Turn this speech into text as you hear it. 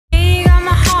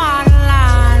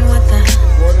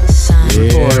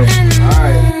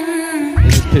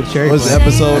cherry. What's the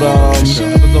episode?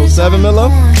 Episode 7, Milo. All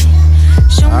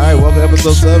right, welcome to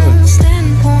episode 7.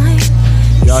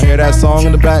 Y'all hear that song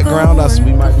in the background?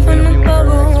 We might be interviewing her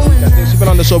next week. I think she's been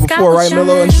on the show before, right,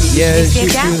 Milo? Yeah, she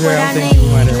was here. I think she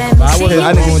might have. But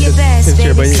I didn't with the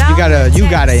picture, but you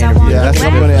gotta interview. Yeah, that's what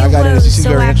I'm doing. I got it. She's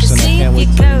very interesting. I can't wait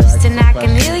to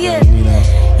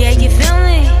yeah, you feel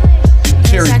me?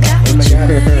 Cherry.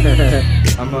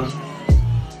 I'm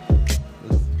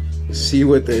See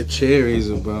what the cherries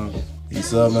about.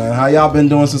 What's up, man? How y'all been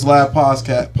doing since last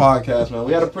podcast, man?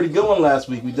 We had a pretty good one last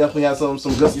week. We definitely had some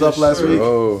good stuff last week.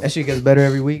 Oh, that shit gets better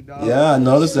every week, dog. Yeah, I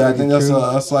noticed that. I think that's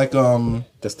like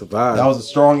that's the vibe. that was a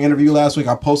strong interview last week.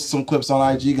 I posted some clips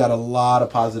on IG. Got a lot of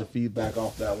positive feedback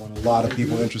off that one. A lot of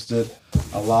people interested.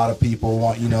 A lot of people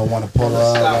want to pull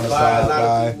up, want to stop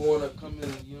by.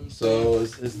 So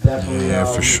it's definitely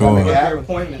for sure.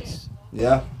 Appointments.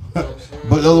 Yeah,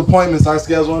 but those appointments are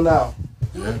scheduled now.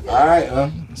 All right,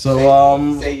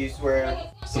 so Say you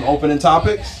swear. some opening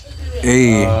topics.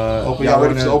 Hey, Y'all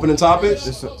ready for some opening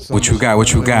topics? what you got?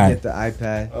 What you got? Get the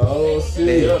iPad. Oh,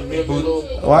 see.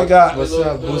 Oh, I got. What's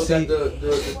up, Boosie?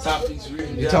 The topics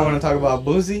written You want to talk about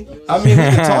Boosie? I mean, we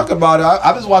can talk about it.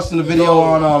 I was watching the video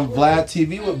on Vlad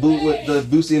TV with the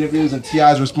Boosie interviews and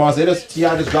T.I.'s response.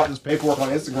 T.I. just dropped his paperwork on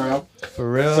Instagram.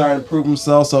 For real? Starting to prove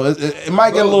himself, so it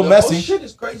might get a little the messy. whole shit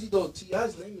is crazy though.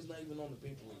 T.I.'s name is not even on the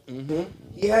paperwork.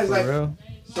 Mm-hmm. He has For like real?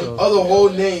 some other whole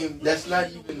name that's not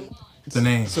even The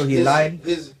name. So he lied?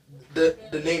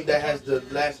 The name that has the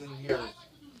last name here.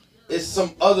 It's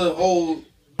some other whole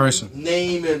Person.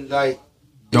 name and like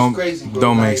Don't it's crazy, bro.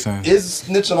 don't like, make sense. Is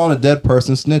snitching on a dead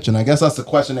person snitching? I guess that's the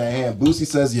question at hand. Boosie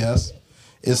says yes.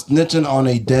 Is snitching on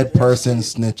a dead person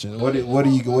snitching? What do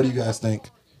you guys think?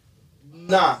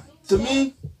 Nah, to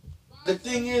me, the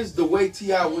thing is the way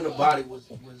T.I. went about it was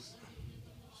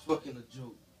fucking a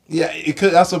joke. Yeah, it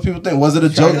could. That's what people think. Was it a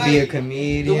Trying joke? to be a The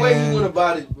comedian. way he went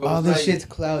about it, bro. All was this like, shit's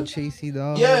cloud chasey,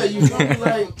 dog. Yeah, you feel me?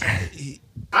 Like,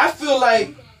 I feel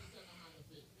like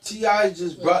T.I.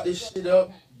 just brought this shit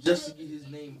up just to get his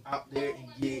name out there and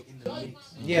get it in the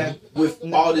mix. Yeah. With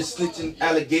all the snitching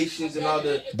allegations and all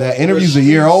the... That interview's a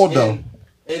year old, though.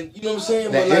 And you know what I'm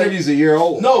saying? That But, interview's a year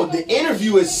old. No, the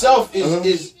interview itself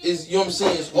is you know what I'm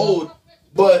saying, is old.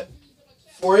 But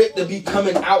for it to be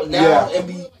coming out now and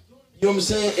be... You know what I'm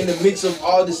saying? In the mix of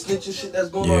all the snitching shit that's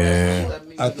going on. That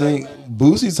makes I it think like,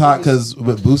 Boosie's hot because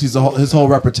with Boosie's his whole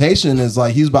reputation is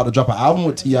like he's about to drop an album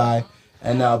with T.I.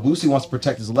 and now Boosie wants to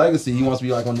protect his legacy. He wants to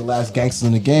be like one of the last gangsters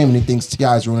in the game, and he thinks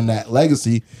T.I. is ruining that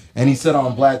legacy. And he said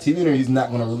on Vlad TV he's not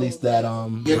going to release that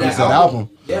album.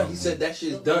 Yeah, he said that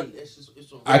shit's done. It's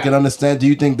a wrap. I can understand. Do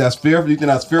you think that's fair? Do you think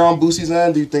that's fair on Boosie's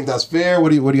end? Do you think that's fair? What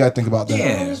do you guys think about that?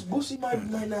 Yeah. Boosie might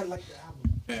not like the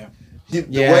album. Yeah.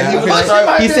 Yeah, The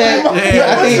way he said,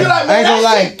 I ain't gonna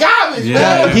lie. Garbage, Yeah.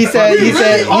 man. He said,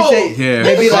 Yeah.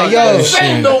 they be like, yo, This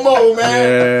ain't no more, man.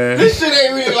 Yeah. This shit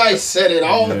ain't really like set it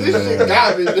off. This shit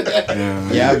garbage.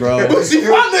 yeah, bro. Boosie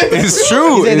running. It's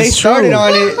true. He said they It's started true.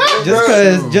 on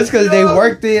it just cause they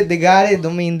worked it, they got it.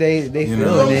 Don't mean they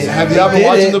feeling it. Have y'all been They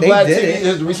watching did the it, Vlad they did TV? it.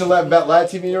 His recent Vlad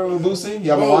TV interview with Boosie?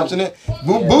 Y'all been watching it?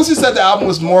 Boosie said the album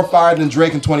was more fire than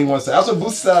Drake and 21 Savage. That's what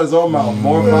Boosie said out of his own mouth.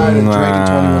 More fire than Drake and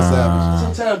 21 Savage.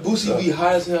 Sometimes Boosie be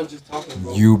high as hell just talking,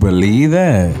 bro. You believe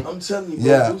that? I'm telling you, bro.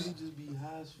 Yeah. Boosie just be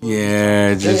high as fuck.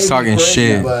 Yeah, just It'd be talking crazy,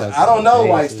 shit. But I don't know,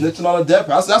 like snitching on a dead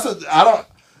person.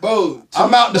 Bro,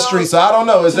 I'm out the streets, so I don't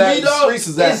know. Is to that me, the dog, streets?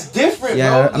 Is that it's different,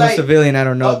 Yeah, bro. I'm a civilian. I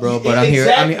don't know, bro, but I'm here.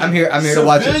 exactly. I'm here to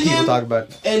watch Civilian people talk about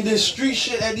it. And the street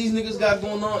shit that these niggas got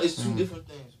going on is two different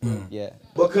things, bro. Yeah.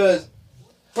 Because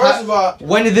first of all,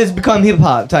 When did this become hip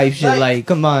hop type shit? Like, Like,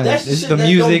 come on, that's it's shit the that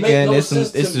don't music make and no it's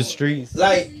sense to the me. streets.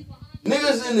 like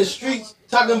niggas in the streets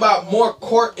talking about more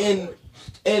court and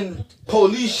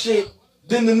police shit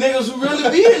than the niggas who really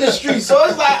be in the streets. So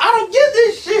it's like I don't get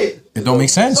this shit. It don't make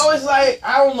sense. So it's like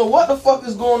I don't know what the fuck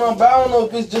is going on, but I don't know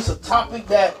if it's just a topic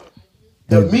that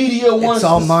the media wants It's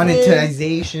all to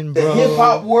monetization, spin, bro. the hip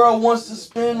hop world wants to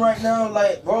spin right now.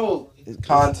 Like, bro,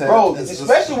 content?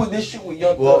 especially with this shit with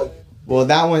Young Thug. Well,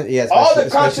 that one, yeah. All the especially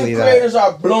content that. creators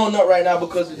are blowing up right now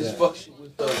because of this fuck shit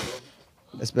with Thug.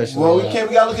 Especially. Well, we that. can't.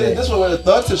 We gotta look at it this way with the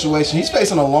Thug situation. He's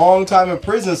facing a long time in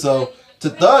prison, so to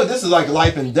Thug, this is like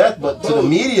life and death. But to the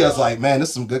media, it's like, man, this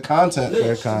is some good content.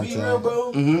 Fair To be content. real,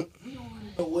 bro, Mm-hmm. we don't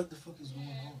even know what the fuck is going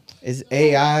on. It's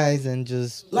AIs and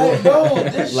just Like, bro,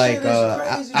 this like shit is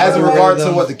crazy. As in bro. regards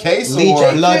to what the case leech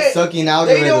or blood sucking They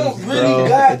don't algorithms, really bro.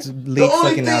 got. It's The leech only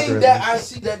sucking thing that I algorithms.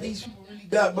 see that these people really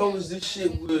got, bro, is this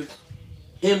shit with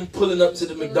him pulling up to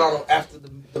the McDonald's after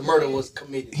the murder was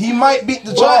committed. he might beat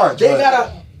the But charge. they but-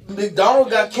 gotta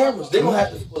McDonald's got cameras. They gonna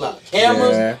have to pull out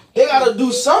cameras. Yeah. They gotta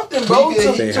do something, bro,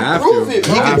 They to have prove to. it,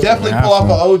 He bro. could definitely pull off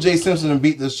an O.J. Simpson and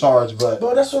beat this charge, but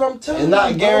Bro, that's what I'm telling it's you. not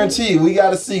bro. guaranteed. We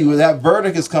got to see. That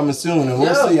verdict is coming soon, and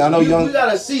we'll see. I know we young.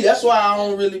 gotta see. That's why I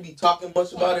don't really be talking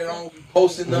much about it. I don't be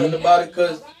posting nothing about it,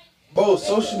 cause, bro,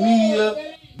 social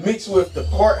media mixed with the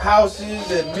courthouses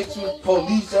and mixed with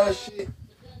police and shit,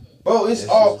 bro, it's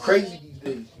all crazy these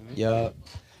days. Yup.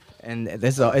 And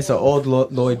it's an old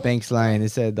Lloyd Banks line. It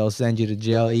said they'll send you to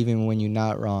jail even when you're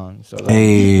not wrong. So like,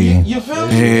 Hey. You feel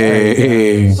me?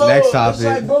 Hey. So, Next it's topic.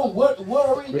 like, bro, what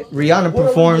are we? Rihanna what are we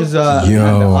performs looking at to- the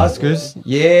Yo. Oscars.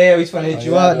 Yeah, we just want to hit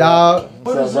you up, dog.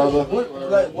 What is it?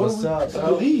 What What's do we up, bro?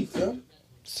 believe, fam?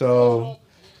 So,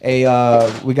 hey,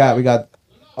 we got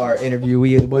our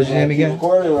interviewee. What's your name again?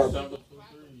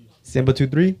 Simba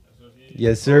 23.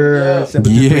 Yes, sir. Simba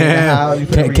 23 in the house. We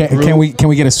finna regroup. Can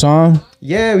we get a song?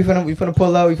 Yeah, we finna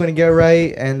pull out. We finna get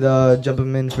right and jump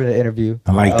him in for the interview.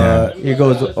 I like that. Here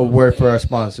goes a word for our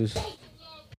sponsors.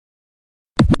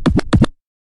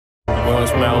 We gon'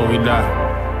 smile when we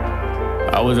die.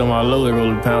 I was on my lower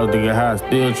rolling pounds to get high,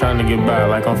 still trying to get by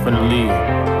like I'm finna leave.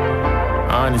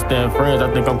 I understand friends,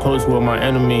 I think I'm close with my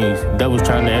enemies. Devil's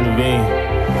trying to intervene.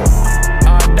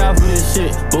 I die for this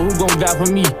shit, but who gon' die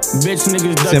for me? Bitch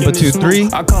niggas ducking Simba this 2-3.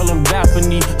 smoke. I call them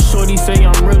Daphne. Shorty say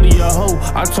I'm really a hoe.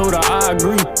 I told her I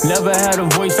agree. Never had a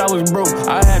voice, I was broke.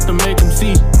 I had to make them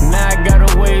see. Now I got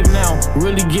a wave now.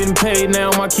 Really getting paid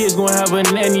now. My kids gon' have a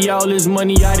nanny. All this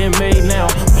money I done made now.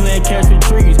 Playing catch with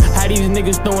trees. How these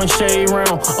niggas throwing shade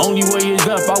round. Only way is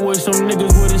up. I wish some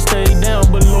niggas would've stayed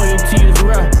down. But loyalty is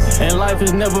rare. And life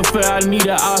is never fair. I need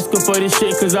an Oscar for this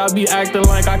shit. Cause I be acting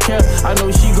like I care. I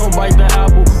know she gon' bite the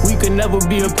apple. We could never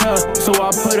be a pair. So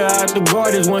I put her out the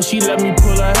gardens when she let me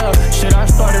pull her hair. Shit, I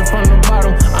started from the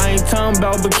bottom. I ain't talking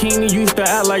about bikini. Used to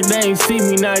act like they ain't see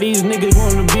me. Now these niggas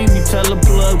wanna be me. Tell a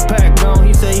plug pack gone.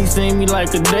 He say he seen me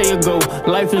like a day ago.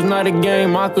 Life is not a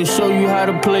game. I could show you how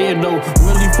to play it though.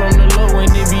 Really from the low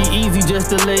and it be easy just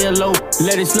to lay it low.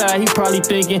 Let it slide. He probably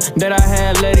thinking that I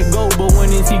had let it go. But when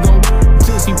is he gon'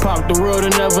 he pop the world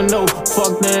and never know.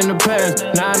 Fuck that in the past.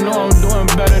 Now I know I'm doing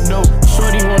better though.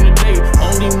 Shorty on the date,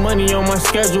 only money on my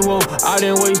schedule. I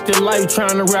didn't waste the life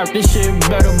trying to rap this shit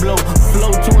better blow. Flow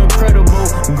too incredible,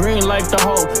 green like the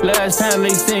Hulk. Last time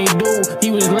they seen dude, he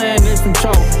was laying in some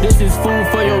chalk. This is food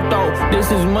for your thought.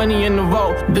 This is money in the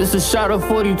vault. This a shot of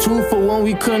 42 for when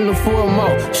we couldn't afford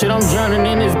more. Shit, I'm drowning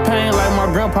in this pain like my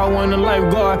grandpa won a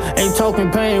lifeguard. Ain't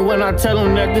talking pain when I tell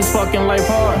him that this fucking life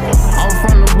hard. I'm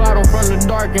from the bottom, from the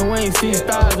dark, and we ain't see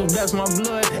stars if that's my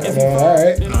blood. If you All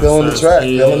right, feeling the track,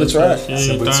 feeling the track.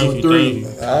 Simba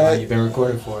 2-3. All right, You've been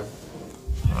recording for it.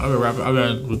 I've been rapping. I've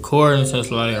been recording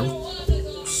since like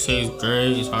 6th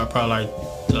grade. So I probably like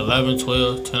 11,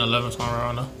 12, 10, 11, somewhere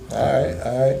around there.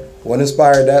 all right. What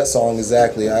inspired that song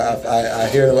exactly? I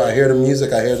hear the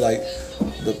music. I hear like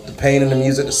the pain in the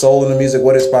music, the soul in the music.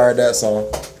 What inspired that song?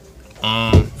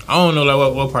 I don't know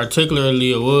like what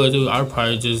particularly it was. I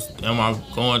probably just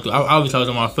going through. I was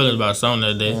talking my feelings about something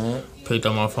that day. Picked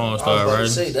up my phone, and I was started about to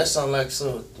writing. say that sound like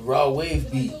some raw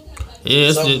wave beat. Yeah,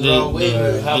 it's Some raw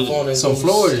wave, hop on and some go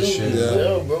Florida sing. shit.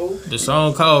 Yeah, bro. the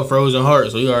song called "Frozen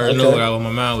Heart," so you already know Okay. where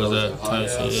my mind was at. Type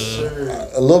shit, yeah.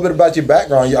 A little bit about your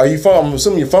background. Are you from? I'm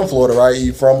assuming you're from Florida, right?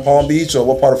 You from Palm Beach or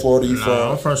what part of Florida you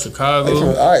Nah, I'm from? from Chicago.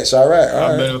 All right, Chirac. All I've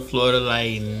right. been in Florida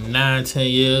like 9, 10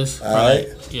 years. Alright.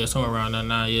 Yeah, somewhere around that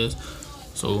 9 years.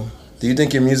 So Do you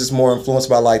think your music's more influenced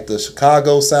by like the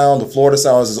Chicago sound, the Florida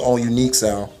sound, or is its own unique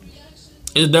sound?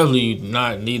 it's definitely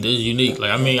not neither. It's unique.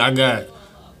 Like I mean, I got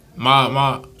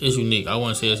my it's unique. I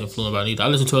wouldn't say it's influenced by neither. I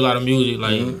listen to a lot of music,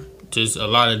 like just a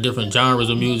lot of different genres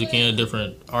of music and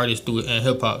different artists through and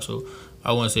hip hop. So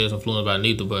I wouldn't say it's influenced by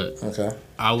neither, but Okay.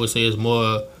 I would say it's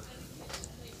more.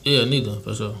 Yeah, neither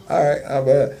for sure. All right, I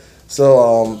bet.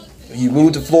 So, you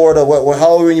moved to Florida. How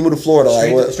old were you when you moved to Florida?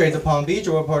 Like what? Straight to Palm Beach,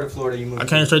 or what part of Florida you moved I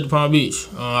came straight to Palm Beach.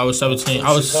 I was 17.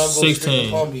 I was Chicago, straight to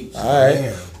 16. Palm Beach. All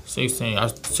right. 16. I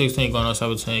was 16 going on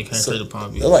 17. Came straight to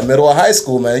Palm Beach. It was like middle of high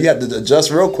school, man. You had to adjust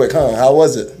real quick, huh? How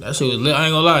was it? That shit was lit. I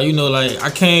ain't gonna lie. You know, like I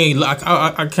came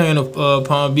to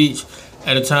Palm Beach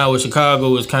at a time where Chicago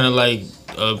was kind of like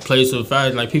a place of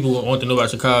fact. Like people want to know about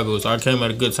Chicago, so I came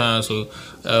at a good time. So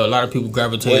a lot of people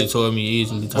gravitated toward me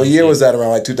easily. What year was that? Around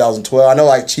like 2012. I know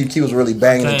like Chief Keef was really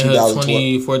banging in Came here 2012.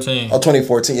 2014. Oh,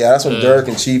 2014. Yeah, that's when Dirk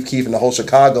and Chief Keef and the whole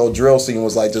Chicago drill scene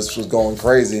was like was going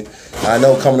crazy. I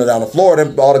know coming down to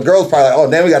Florida, all the girls probably like,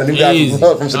 oh damn, we got a new guy Easy.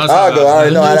 from Chicago. I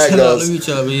already know how that Let goes. me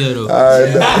chill out, but yeah, though.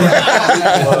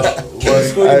 What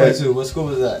school you went to? What school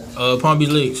was that? Palm Beach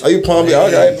Lakes. Oh, you Palm Beach?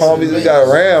 Okay, Palm Beach. We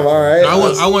got Ram. All right.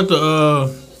 I went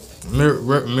to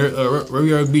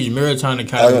Riviera Beach Maritime Oh, you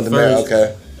Academy went to Mar- first.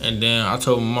 okay. And then I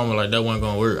told my mama like that wasn't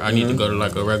gonna work. I need to go to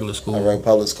like a regular school. A regular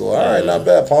public school. All right, not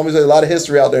bad. Palm Beach, a lot of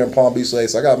history out there in Palm Beach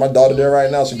Lakes. I got my daughter there right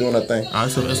now. She's doing her thing. All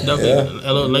right, so it's definitely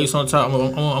a little lace on top.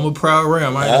 I'm a proud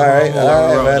Ram. All right,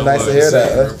 man. Nice to hear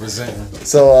that.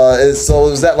 So,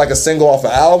 is that like a single off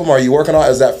an album? Or are you working on?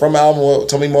 Is that from an album?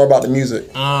 Tell me more about the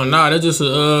music. Nah, that's just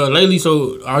lately.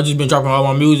 So I just been dropping all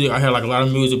my music. I had like a lot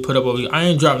of music put up over here. I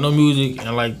ain't dropped no music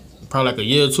in like probably like a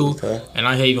year or two, and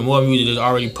I had even more music that's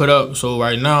already put up. So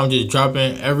right now I'm just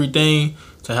dropping everything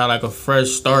to have like a fresh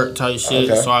start type shit.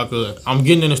 So I'm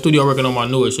getting in the studio working on my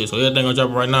newer shit. So everything I'm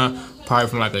dropping right now, probably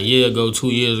from like a year ago, 2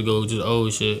 years ago, just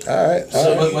old shit. All right.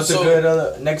 So what's a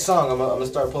good next song? I'm gonna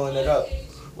start pulling it up.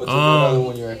 What's a good other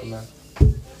one you recommend?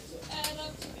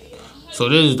 So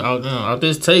this out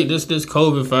this tape, this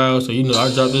COVID file. So I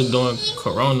dropped this during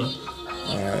Corona.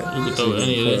 All right. You can throw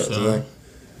any of this.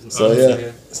 So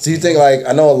yeah. So you think like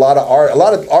I know a lot of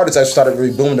artists actually started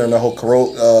really booming during the whole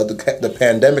the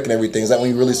pandemic and everything. Is that when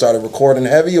you really started recording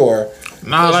heavy or?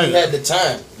 Nah, like you had the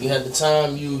time. You know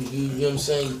what I'm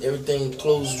saying? Everything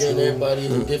closed in, everybody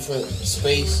in a different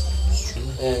space,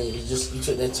 and you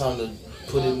took that time to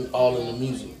put it all in the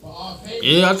music.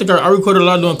 Yeah, I think I recorded a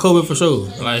lot during COVID for sure.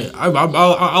 Like I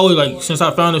always like since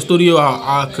I found the studio,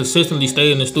 I consistently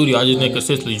stayed in the studio. I just didn't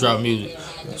consistently drop music.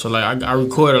 So like I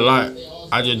record a lot.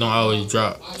 I just don't always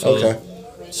drop. So. Okay.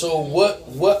 So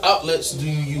what outlets do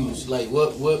you use? Like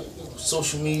what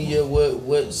social media?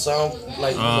 What sound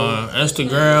like?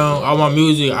 Instagram. All my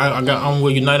music. I'm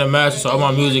with United Masters. So all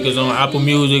my music is on Apple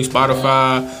Music,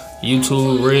 Spotify,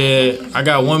 YouTube, Red. I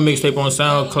got one mixtape on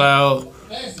SoundCloud.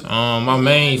 My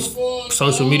main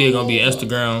social media gonna be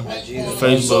Instagram,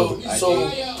 Facebook. So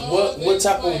what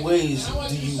type of ways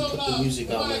do you put the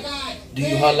music out? Like, do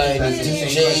you highlight the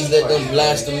DJs, let them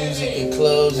blast the music in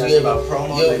clubs? You know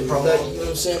what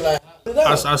I'm saying? Like,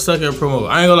 I suck at promo.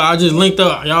 I ain't gonna lie. I just linked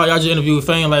up. Y'all just interviewed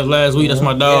Fame Life last week. That's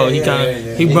my dog. He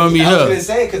brought me here. I was gonna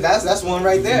say, cause that's one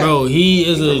right there. Bro, he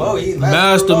is a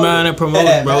mastermind at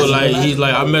promoting, bro. Like he's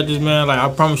like I met this man. Like I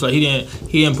promise, like he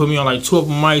didn't put me on like 2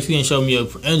 open mics. He didn't show me an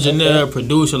engineer,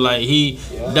 producer. Like he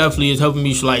definitely is helping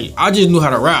me. Like I just knew how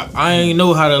to rap. I ain't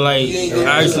know how to like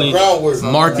actually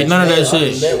market none of that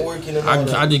shit.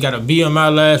 I just got a BMI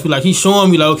last week. Like he's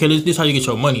showing me like, okay, this how you get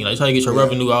your money. Like this how you get your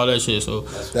revenue, all that shit. So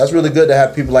that's really good to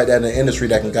have people like that in the industry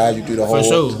that can guide you through the whole. For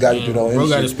sure. Guide you through the whole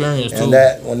industry. Got experience too.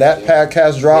 And when that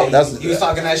podcast dropped, he was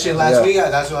talking that shit last week.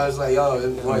 That's why I was like, yo, I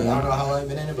don't know how long you've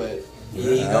been in it, but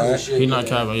he knows his shit. He's not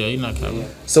capping. Yeah, he's not capping.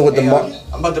 So with the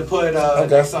I'm about to put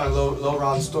next song, Lil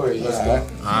Ron's Story. Let's go.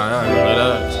 Alright,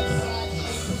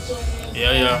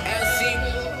 yeah.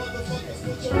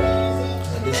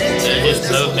 Just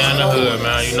another down the hood,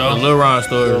 man. You know, Lil Ron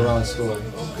Story. Lil Ron Story.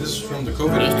 This is from the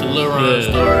COVID. It's the Lil Ron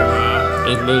Story, man.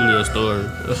 It's literally a story.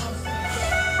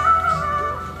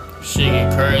 Shit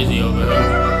get crazy over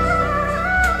here.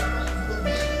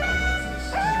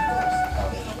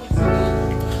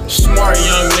 Smart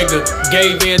young nigga,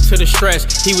 gave in to the stress.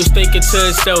 He was thinking to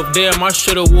himself, damn, I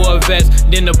should've wore a vest.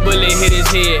 Then the bullet hit his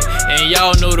head, and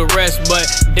y'all know the rest. But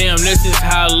damn, this is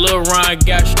how Lil Ron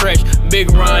got stretched. Big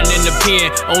Ron in the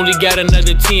pen, only got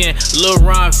another 10. Lil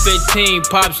Ron 15,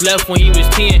 Pops left when he was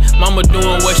 10. Mama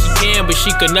doing what she can, but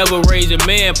she could never raise a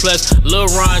man. Plus, Lil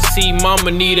Ron see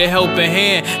mama need a helping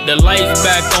hand. The lights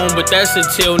back on, but that's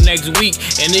until next week.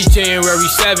 And it's January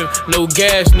 7th, no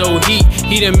gas, no heat.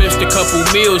 He done missed a couple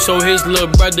meals, so his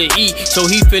little brother eat. So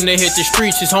he finna hit the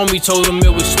streets. His homie told him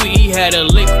it was sweet. He had a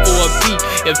lick for a P.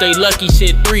 If they lucky,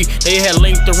 said 3. They had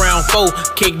linked around 4.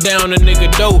 Kicked down a nigga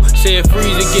dope. Said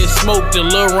Freezer get smoked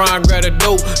and Lil Ron grab a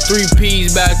dope. 3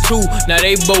 P's by 2. Now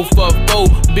they both up 4.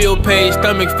 Bill paid,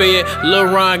 stomach fed. Lil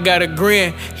Ron got a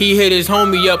grin. He hit his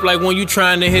homie up like when you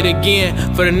trying to hit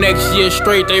again. For the next year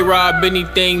straight, they rob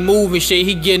anything moving. Shit,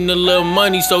 he getting a little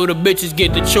money, so the bitches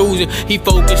get to choosing. He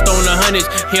focused on the hundreds.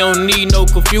 He don't need no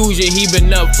confusion. He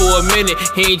been up for a minute.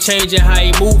 He ain't changing how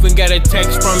he moving. Got a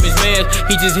text from his man.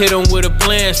 He just hit him with a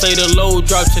plan. Say the load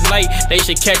drop tonight. They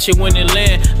should catch it when it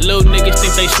land. Little niggas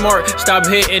think they smart. Stop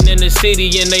hitting in the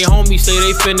city. And they homies say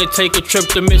they finna take a trip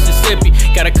to Mississippi.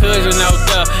 Got a cousin out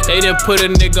there. They done put a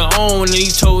nigga on. And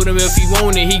he told him if he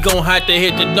want it, he gon' have to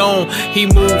hit the dome. He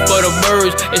moved for the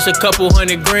birds. It's a couple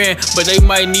 $100 grand. But they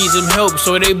might need some help.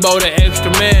 So they bought an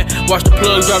extra man. Watch the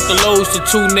plug drop the loads to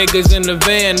 2 niggas in the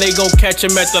van. They gon' catch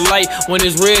him at the light when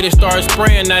his red and started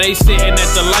spraying. Now they sitting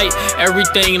at the light,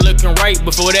 everything looking right.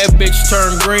 Before that bitch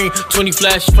turned green, 20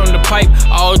 flashes from the pipe.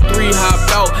 All three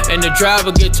hopped out, and the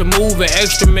driver get to moving.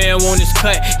 Extra man want his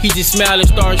cut, he just smiled and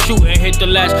started shooting. Hit the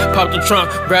latch, popped the trunk,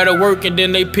 grabbed a work, and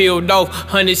then they peeled off.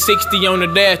 160 on the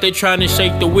dash, they trying to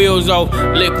shake the wheels off.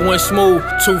 Lick one smooth,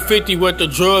 250 with the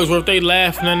drugs. Worth they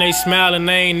laughing and they smiling,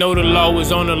 they ain't know the law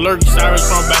was on alert. Cyrus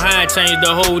from behind changed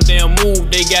the whole damn move.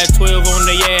 They got 12 on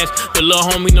their ass. The little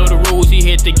homie know the rules, he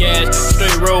hit the gas.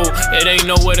 Straight road, it ain't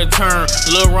nowhere to turn.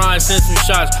 Lil Ron sent some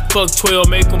shots, fuck 12,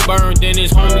 make him burn. Then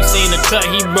his homie seen the cut,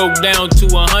 he broke down to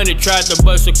 100. Tried to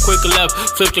bust a quick left,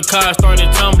 flipped the car,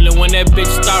 started tumbling. When that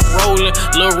bitch stopped rolling,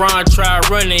 Lil Ron tried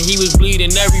running. He was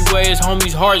bleeding everywhere, his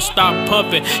homie's heart stopped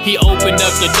pumping. He opened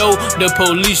up the door, the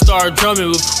police started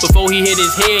drumming. Before he hit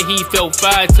his head, he felt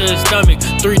fire to his stomach.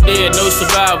 3 dead, no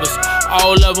survivors,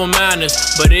 all of them minors.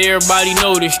 But everybody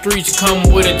know the streets come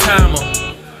with a timer.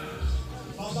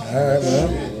 Alright,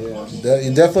 man.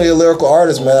 You're definitely a lyrical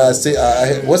artist, man. I see.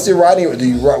 What's your writing? Do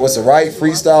you write? What's the write?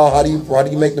 Freestyle? How do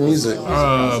you make the music?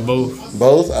 Both.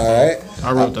 Both. All right.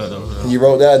 I wrote that though. You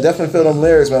wrote that. I definitely feel them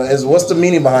lyrics, man. What's the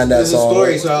meaning behind that song?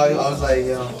 Story, so I was like,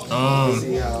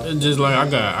 it's just like I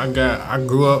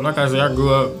grew up. Like I said, I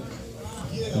grew up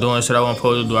doing shit I wasn't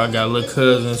supposed to do. I got little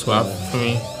cousins, so I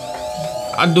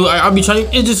be trying.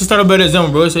 It's just to start a better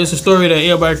example, bro. It's a story that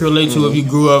everybody can relate to if you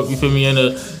grew up. You feel me in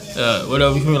the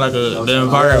whatever, you feel me, like the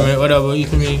environment, whatever, you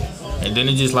feel me. And then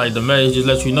it just like the message just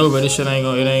let you know, but this shit ain't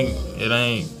gonna, it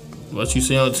ain't what you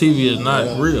see on TV is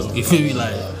not real. You feel me,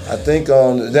 like. I think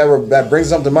that brings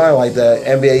something to mind, like the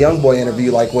NBA YoungBoy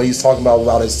interview, like what he's talking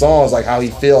about his songs, like how he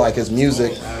feel like his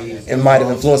music, it might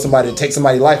have influenced somebody to take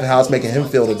somebody's life and how it's making him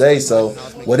feel today. So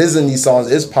what is in these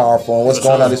songs is powerful, and what's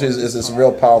going on is a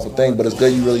real powerful thing. But it's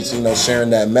good you really sharing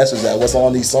that message that what's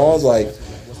on these songs, like.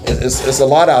 It's a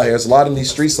lot out here. It's a lot in these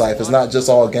streets life. It's not just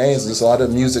all games. There's a lot of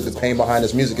music. The pain behind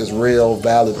this music is real,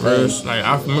 valid things. Like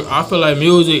I feel like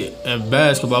music and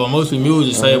basketball, but mostly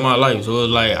music, saved my life. So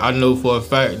it's like I know for a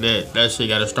fact that shit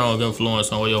got a strong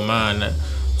influence on where your mind at.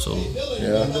 So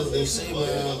yeah. They say,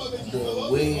 man, the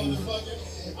wave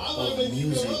of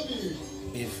music,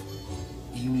 if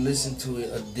you listen to it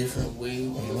a different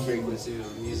way,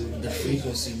 the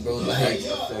frequency, bro, like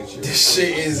this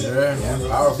shit is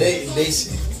powerful.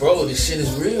 Bro, this shit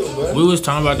is real, bro. We was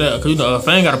talking about that, cause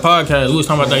Fang got a podcast. We was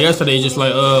talking about that yesterday, just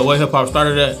like what hip hop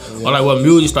started at, or like what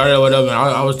music started at, whatever. And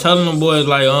I was telling them boys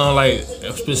like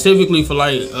specifically for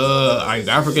like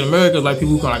African Americans, like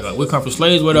people who like we come from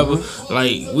slaves, whatever.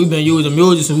 Like we've been using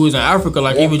music since we was in Africa,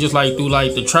 like even just like through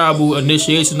like the tribal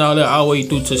initiation and all that, all the way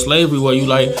through to slavery, where you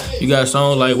got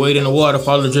songs like Wade in the Water,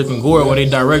 Follow the Drinking Gore, where they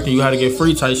directing you how to get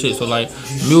free type shit. So like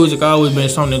music always been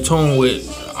something in tune with,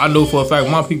 I know for a fact,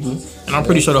 my people, and I'm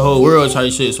pretty sure the whole world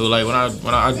type shit. So like when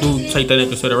I do take that in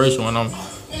consideration when I'm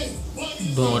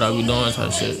doing what I be doing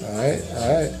type shit.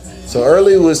 Alright. So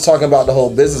earlier we was talking about the whole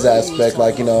business aspect,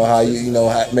 like how you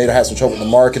made her have some trouble with the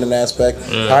marketing aspect.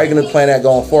 Yeah. How are you gonna plan that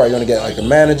going forward? Are you gonna get like a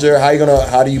manager? How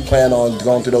do you plan on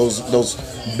going through those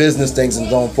business things and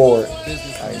going forward?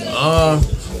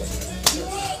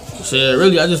 Shit,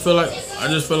 really, I just feel like it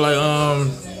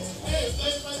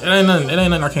ain't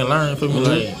nothing I can't learn. For me,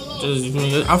 like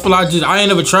I feel like I ain't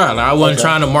never tried. Like I wasn't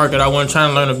trying to market. I wasn't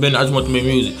trying to learn a business. I just want to make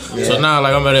music. Yeah. So now,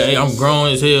 like I'm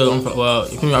grown as hell.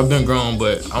 I've been grown,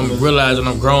 but I'm realizing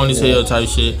I'm grown as hell type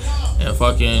shit. And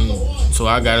so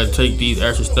I gotta take these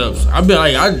extra steps. I've been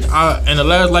like I in the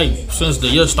last since the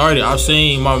year started, I've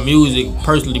seen my music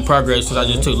personally progress since I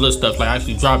just took little steps like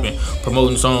actually dropping,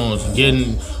 promoting songs,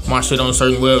 getting my shit on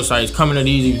certain websites, coming to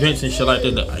these events and shit like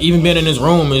that. Even being in this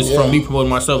room is from me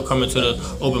promoting myself, coming to the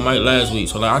open mic last week.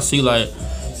 So like I see it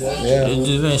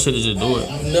just ain't shit to just do it.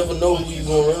 You never know who you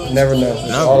gonna run. Never know.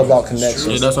 It's all about connections.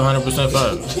 Yeah, that's 100%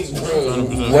 fact.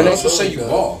 When it's say you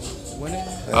ball.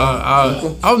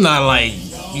 I'm not like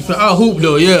I'll hoop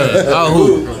though, yeah. I'll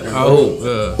hoop.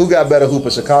 Yeah. Who got better hooper,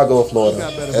 Chicago or Florida?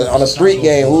 On a street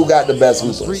game, who got the best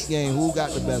hoopers? We know who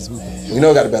got the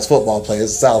best football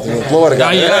players. South and Florida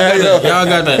got that. Y'all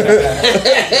got that. Yeah.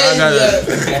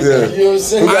 You know what I'm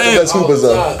saying? Who got the best hoopers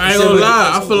though? I ain't gonna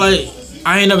lie. I feel like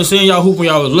I ain't never seen y'all hoop when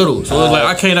y'all was little. So it's like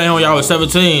I came down when y'all was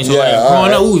 17. So like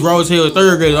growing up, we was Rose Hill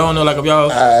 3rd grade. I don't know if y'all.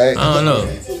 I don't know.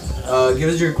 Give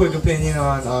us your quick opinion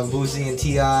on Boosie and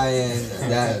T.I. and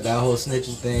that whole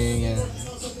snitching thing and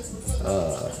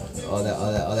all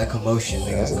that commotion.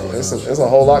 There's a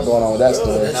whole lot going on with that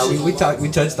story. We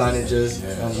touched on it just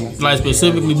like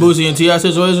specifically Boosie and T.I.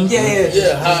 situation. Yeah.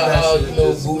 How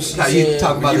Boosie? How you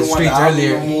talk about the streets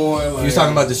earlier? You was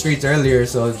talking about the streets earlier,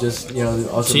 so just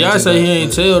also. T.I. say he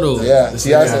ain't tell though. Yeah,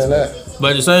 T.I. saying that.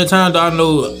 But at the same time,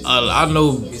 though, I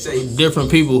know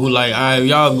different people who like, alright,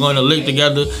 y'all going to lick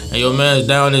together, and your man's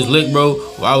down his lick, bro.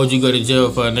 Why would you go to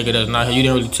jail for a nigga that's not here? You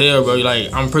didn't really tell, bro.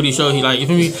 Like, I'm pretty sure he like, you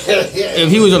feel me? If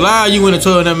he was alive, you wouldn't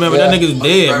have told that man, but that nigga's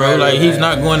dead, bro. Like, he's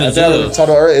not going to jail.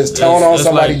 Is telling on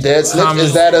somebody like dead snitch?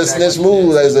 Is that a snitch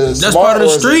move? That's part of the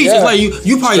streets. It's like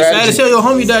you probably sad as hell your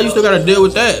homie died. You still gotta deal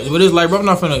with that. But it's like, bro, I'm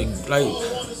not finna like.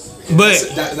 But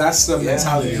that's the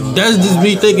mentality. That's just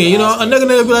me thinking. You know, a nigga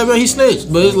be like, man, he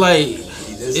snitched. But it's like,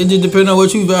 it just depends on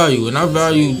what you value, and I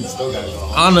value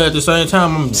honor at the same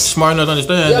time. I'm smart enough to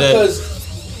understand that. Because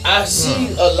I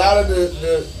see a lot of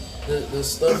the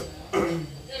stuff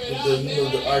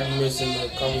with the arguments and the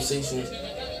conversations.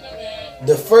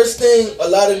 The first thing a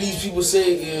lot of these people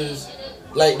say is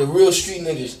like the real street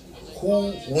niggas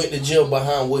who went to jail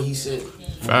behind what he said.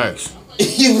 Facts.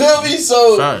 You feel me?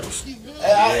 So facts.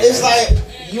 It's like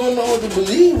you don't know what to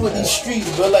believe with these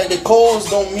streets, but like the codes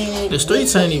don't mean the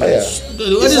streets ain't even. Yeah.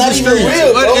 What is the streets?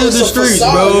 What is the streets,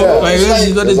 bro? Yeah. Like,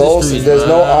 what is the streets? There's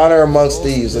no honor amongst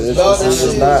thieves. It's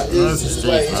not. It's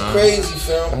crazy,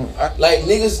 fam. Like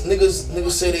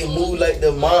niggas say they move like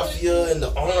the mafia and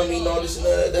the army and all this and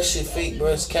that. That shit fake, bro.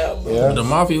 It's cap, bro. Yeah. The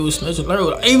mafia was snitching.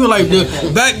 Like, even like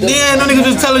back then, no niggas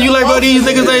just telling you like, bro, these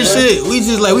niggas ain't shit. We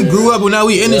just like we grew up and now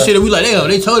we in this shit and we like, damn,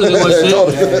 they told us it was shit,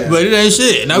 but it ain't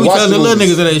shit. Now we telling the little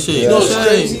niggas it ain't shit. You know what's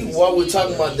crazy? While we're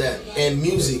talking about that and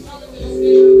music,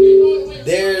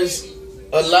 there's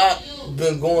a lot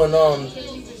been going on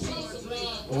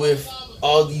with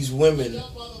all these women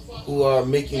who are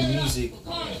making music.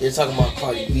 They're talking about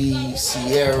Cardi B,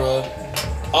 Sierra,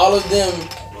 all of them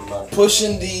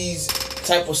pushing these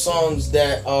type of songs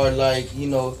that are like, you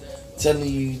know, telling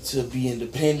you to be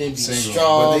independent, be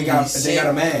strong. But they got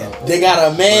a man. They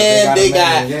got a man. They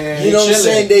got you know what I'm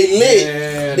saying? They lit.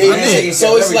 Yeah, they lit.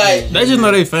 So it's like they just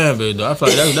know they fan base though. I feel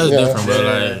like that's different, bro.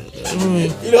 Like,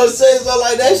 you know what I'm saying? So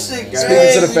like that shit crazy,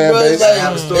 Speaking to the fan base,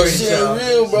 that shit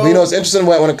real, bro. But you know, it's interesting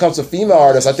when it comes to female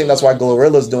artists. I think that's why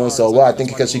Glorilla's doing so well. I think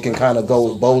because she can kind of go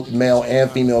with both male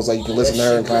and females. Like you can listen to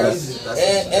her and kind of.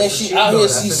 And she out here,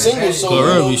 she's single, so you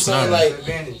know what I'm saying? Like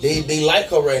they like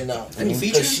her right now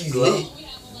because she's lit.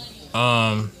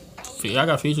 I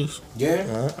got features.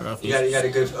 Yeah, I got features. You got a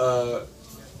good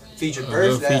featured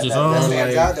verse that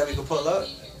stands out that we can pull up.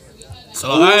 So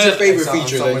what's your favorite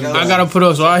feature? I gotta put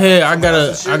up. So I got a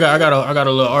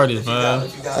little artist, man.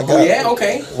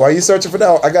 Okay. Why are you searching for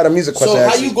that? I got a music question. So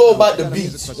how you go about the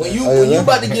beats when you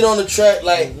about to get on the track?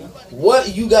 Like, what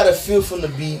you gotta feel from the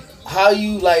beat? How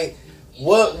you like?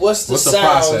 What's the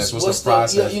sounds? Process? What's the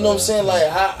process? You know what I'm saying? Like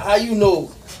how you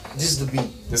know this is the beat?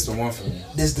 This the one for me.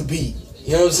 This the beat.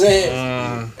 You know what I'm saying?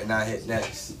 And I hit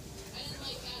next.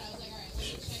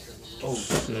 Oh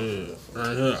shit!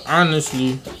 Right here,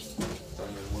 honestly,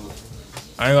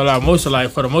 I ain't gonna lie.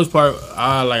 For the most part,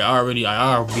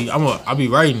 I'll be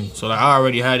writing. So like, I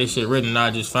already had this shit written. And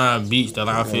I just find beats that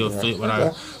I feel fit what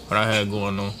I had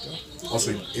going on.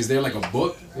 Also, is there like a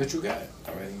book that you got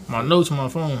already? My notes on my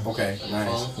phone. Okay,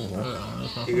 nice.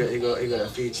 You got a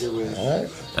feature with.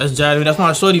 That's Jaddy. That's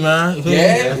my shorty, man. You feel me?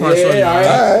 Yeah, That's my shorty. All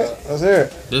right, let's hear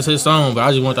it. This his song, but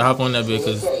I just want to hop on that bit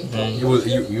because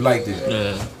You liked it.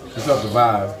 yeah. You felt the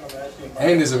vibe.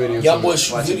 And there's a video. Y'all boys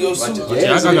shoot videos too.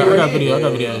 Yeah, I got video.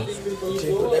 Put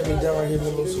that bitch down right here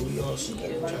below so we all see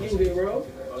that.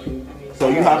 So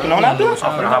you hopping on that bitch?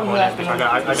 I'm gonna hop on that bitch. I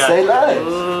got. Say that. You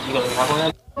gonna hop on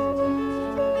that?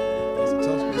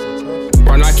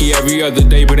 Nike every other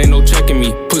day, but ain't no checking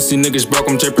me. Pussy niggas broke,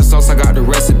 I'm drippin' sauce, I got the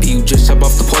recipe. You just jump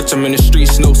off the porch, I'm in the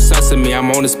streets, no sesame. I'm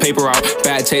on this paper out,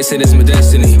 bad taste, it is my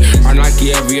destiny.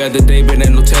 Nike every other day, but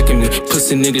ain't no checking me.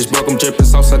 Pussy niggas broke, I'm drippin'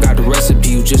 sauce, I got the recipe.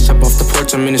 You just jump off the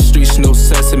porch, I'm in the streets, no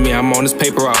sesame. I'm on this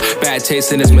paper out, bad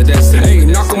taste, it is my destiny. Hey,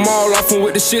 knock them all off and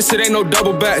with the shit, it ain't no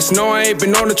double backs. No, I ain't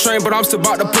been on the train, but I'm still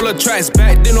about to pull a tracks.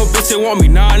 Back then, no bitch, they want me,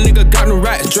 nah, nigga got no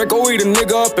rats. Draco eat a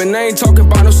nigga up, and they ain't talking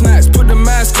about no snacks. Put the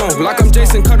mask on, like I'm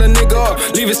Jason, cut a nigga up.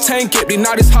 Leave his tank empty,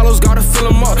 now these hollows gotta fill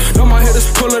him up. Know my head is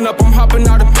pulling up, I'm hopping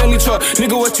out of Bentley truck.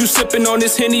 Nigga, what you sipping on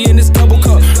this Henny in this double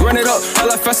cup? Run it up,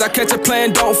 hella fast, I catch a play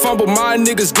and don't fumble. My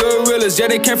niggas gorillas, yeah,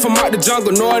 they came from out the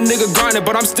jungle. Know a nigga grinding,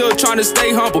 but I'm still trying to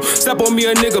stay humble. Step on me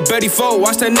a nigga, Betty Ford,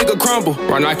 watch that nigga crumble.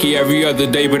 Run Nike every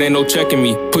other day, but ain't no checking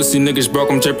me. Pussy niggas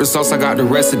broke, I'm drippin' sauce, I got the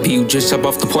recipe. You just jump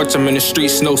off the porch, I'm in the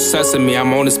streets, no sesame.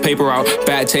 I'm on this paper out,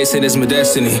 bad taste, it is my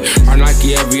destiny. Run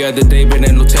Nike every other day, but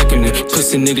ain't no checking me.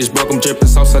 Pussy niggas broke, I'm drippin'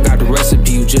 sauce, I got the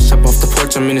recipe. You just chop off the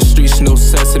porch, I'm in the streets, no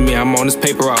sesame. I'm on this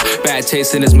paper out, bad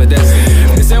taste and it's my destiny.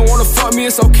 This ain't wanna fuck me,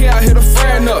 it's okay, I hit a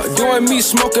friend up. Doing me,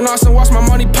 smoking on some, watch my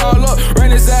money pile up. Ran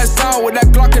his ass down with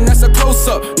that Glock and that's a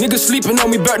close-up. Niggas sleeping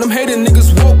on me, back them hating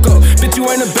niggas woke up. Bitch, you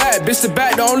ain't a bad bitch, the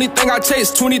bat, the only thing I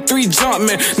chase. 23 jump,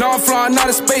 man, now I'm flying out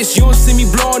of space. You don't see me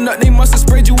blowing up, they must have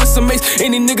sprayed you with some mace.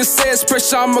 Any nigga says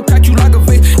pressure, I'ma crack you like a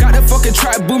vase. Got that fucking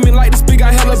trap booming like this big,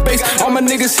 got hella bass. All my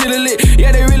niggas hit a lit,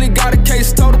 yeah, they really got a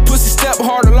case. Told the pussy step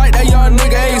harder like that young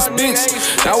nigga ace,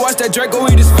 bitch. Now watch that Draco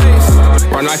eat his face.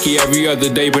 Run Nike every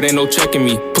other day, but ain't no checking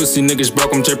me. Pussy niggas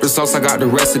broke, I'm drippin' sauce, I got the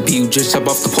recipe. You just chop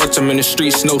off the porch, I'm in the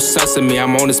streets, no sesame.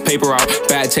 I'm on this paper out,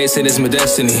 bad taste, it is my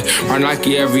destiny. Run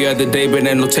Nike every other day, but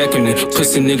ain't no checking me.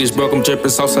 Pussy niggas broke, I'm drippin'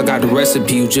 sauce, I got the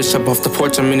recipe. You just chop off the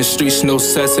porch, I'm in the streets, no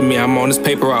sesame. I'm on this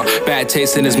paper out, bad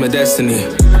taste, it is my destiny.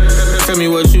 Tell me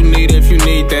what you need if you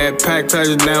need that. Pack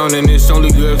touchdown and it's only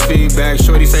good feedback.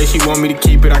 Shorty say she want me to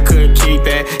keep it, I couldn't keep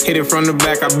that. Hit it from the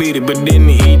back, I beat it, but didn't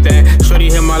eat that. Shorty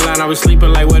hit my line, I was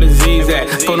sleeping like where the Z's at.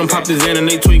 For them popped his in and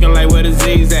they tweaking like where the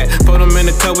Z's at. For them in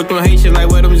the cup with them hate shit like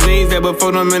where them Z's at. But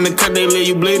for them in the cut, they leave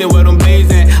you bleeding where them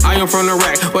B's at. I am from the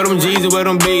rack, where them G's and where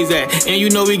them B's at. And you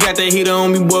know we got that heater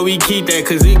on me, boy, we keep that.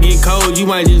 Cause it get cold, you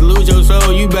might just lose your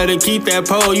soul. You better keep that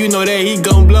pole, you know that he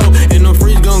gon' blow. And them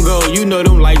freaks gon' go, you know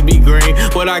them lights be green.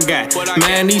 What I got?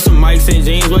 Man, need some mics and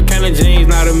jeans. What kind of jeans?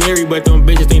 Not a Mary, but them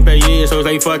bitches think they is. So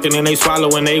they fucking and they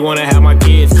swallow when they wanna have my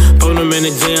kids. Put them in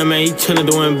the gym, man, he chillin'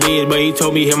 doing bids. But he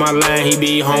told me hit my line, he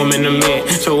be home in a minute.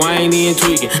 So I ain't even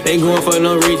tweaking. They going for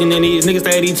no reason, and these niggas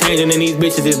steady changing, and these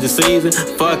bitches is the season.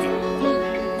 Fuck it.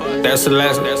 That's the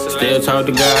lesson. Still talk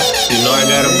to God. You know I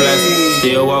got a blessing.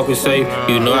 Still walking safe.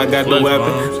 You know I got the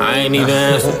weapon. I ain't need the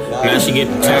answer. Now she get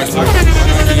the tax.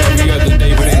 Every other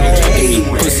day, but ain't no checking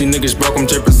me. Pussy niggas broke, I'm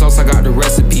drippin' sauce, I got the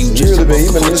recipe. You just You've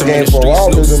been in this game for a while,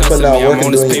 you've been putting out work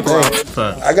and doing your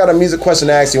thing. I got a music question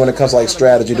to ask you when it comes to like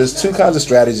strategy. There's two kinds of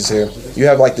strategies here. You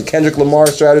have like the Kendrick Lamar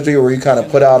strategy where you kind of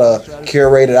put out a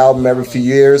curated album every few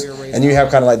years, and you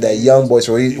have kind of like that Young Boy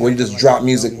where you just drop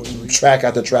music track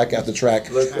after track after track.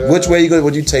 Which way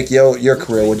would you take your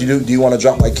career? Would you do you want to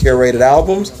drop like curated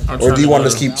albums, or do you want to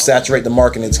just keep saturate the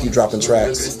market and just keep dropping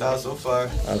tracks? So far.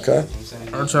 Okay.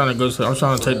 I'm trying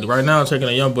to take right now. I'm taking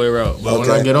a Young Boy route, but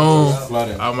when I get on,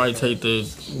 I might take the.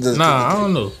 I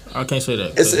don't know. I can't say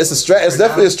that. It's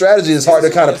definitely a strategy. It's hard to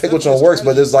kind of pick which one works,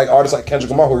 but there's like artists like Kendrick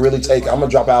Lamar who really take. I'm gonna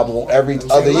drop an album every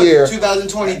other year.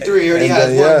 2023 already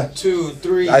has 1, 2,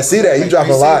 3. I see that you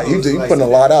dropping a lot. You putting a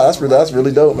lot out. That's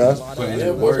really dope, man.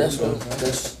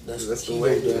 That's the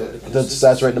way to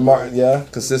saturate the market. Yeah,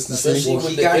 consistency. Well,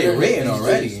 he got it written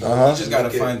already. You just gotta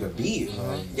find the beat.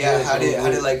 Yeah, how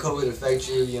did like COVID affect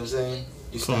you? You know what I'm saying?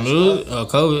 For me,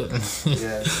 COVID.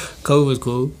 Yeah. COVID's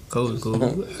cool. COVID's cool.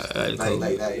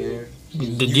 Like that year.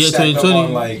 The year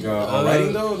 2020. Like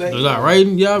writing though. Like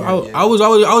writing, yeah. I was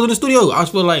in the studio. I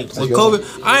feel like with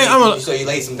COVID, so you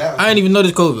laid some down. I ain't even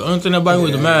noticed COVID. Only thing about me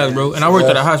was the mask, bro. And I worked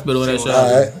at a hospital and that shit.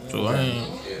 Alright. So I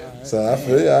ain't. So I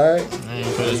feel you. All right. I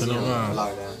ain't passing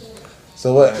around.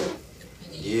 So what?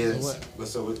 Yes.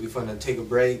 So we finna take a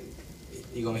break.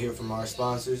 You gonna hear from our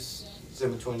sponsors.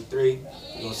 723.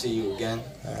 We're gonna see you again.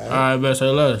 Alright, best say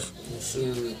less.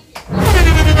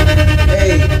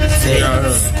 Hey,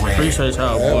 appreciate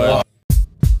y'all, boy.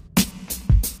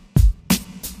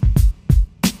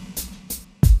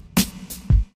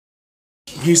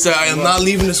 He said, I am not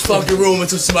leaving this fucking room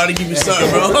until somebody give me something,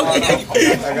 bro. I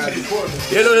got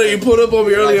you pulled up on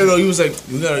me earlier, though. You was like,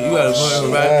 you gotta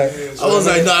fucking right? I was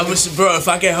like, nah, bro, if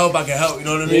I can help, I can help. You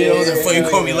know what I mean? I was like, fuck, you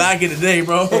called me lacking today,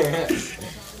 bro.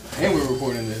 And we're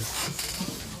recording this.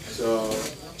 So,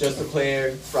 Just a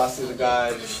Player, Frosty the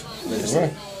God. That's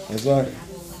right. That's right.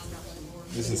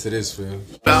 Listen to this, fam.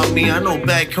 About me, I know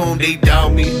back home they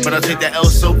doubt me, but I take that L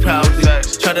so proudly.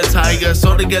 Try to tie us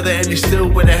all together and they still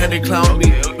went ahead and clown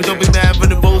me. But don't be mad when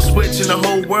the vote switch and the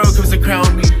whole world comes to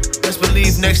crown me. Best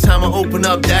believe next time I open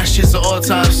up, that shit's an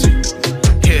autopsy.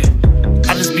 Yeah,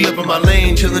 I just be up in my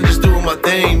lane, chillin', just doing my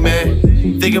thing, man.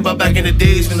 Thinking about back in the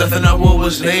days when nothing I wore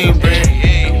was lame,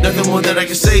 man. Nothing more that I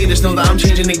can say, just know that I'm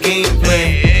changing the game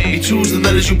plan. You choose the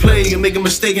letters you play, you make a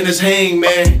mistake and it's hang,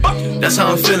 man. That's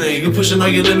how I'm feeling. You pushing all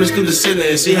your limits through the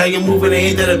ceiling. See how you're moving, it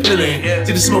ain't that appealing.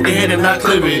 See the smoke ahead and not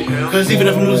clear it. Cause even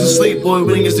if I'm losing sleep, boy,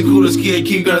 winning is the coolest key. I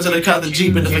keep going till I count the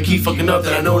Jeep. And if I keep fucking up,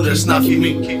 then I know that it's not for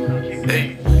me.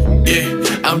 Hey,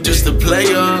 yeah, I'm just a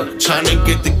player, trying to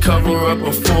get the cover up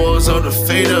before it's on the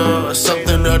fader. Or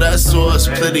something of that source.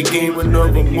 Play the game with no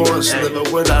remorse. Never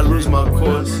when I lose my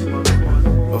course.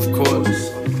 Of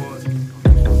course.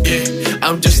 Yeah,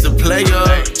 I'm just a player,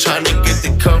 trying to get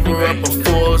the cover up of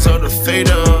fours or the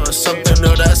fader. Something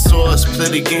of that source.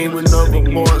 Play the game with no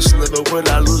remorse. Live it when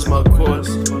I lose my course.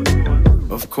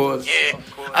 Of course. Yeah.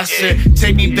 I said,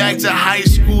 take me back to high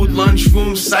school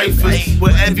lunchroom ciphers,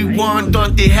 where everyone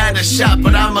thought they had a shot,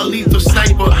 but I'm a lethal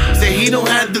sniper. Say he don't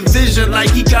have the vision,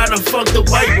 like he gotta fuck the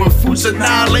white one. Fruits are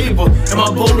non-label, and my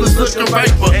bowler's looking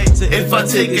riper. If I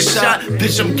take a shot,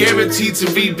 bitch, I'm guaranteed to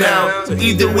rebound.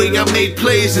 Either way, I make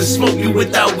plays and smoke you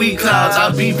without weed clouds.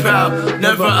 I'll be proud.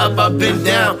 Never up, I've been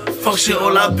down. Fuck shit,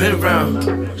 all I've been round.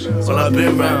 All I've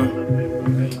been round.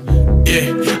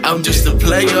 Yeah, I'm just a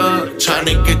player, trying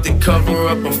to get the cover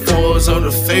up of fours or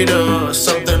the fader.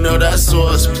 Something of that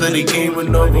source. Play the game with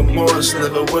no remorse.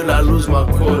 Live it when I lose my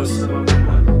course.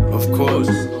 Of course.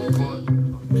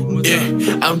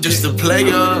 Yeah, I'm just a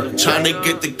player, trying to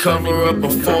get the cover up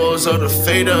of fours or the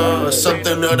fader.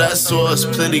 Something of that source.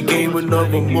 Play the game with no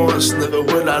remorse. Live it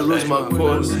when I lose my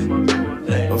course.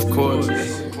 Of course.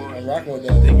 I'm rocking with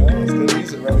that thing. It's good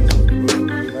music, right?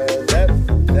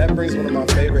 That brings one of my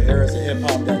favorite eras of hip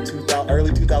hop, that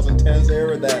early 2010s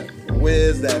era, that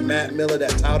Wiz, that Matt Miller,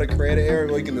 that Tyler the Creator era,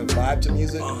 where you can vibe to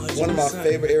music. 100%. One of my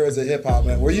favorite eras of hip hop,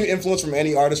 man. Were you influenced from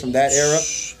any artist from that era?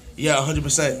 Yeah,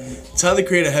 100%. Tyler the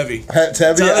Creator heavy. Tyler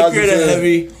the Creator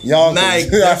heavy. Yonkers.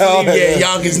 Definitely,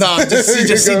 Yonkers. Nah,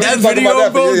 just see that video,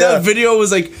 bro. That video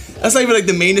was like, that's not even like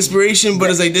the main inspiration, but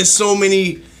it's like there's so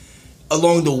many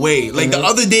along the way. Like the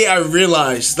other day I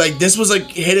realized, like this was like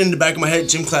hidden in the back of my head,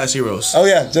 Gym Class Heroes. Oh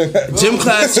yeah. Gym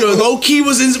Class Heroes. Low key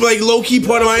was like low key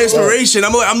part of my inspiration.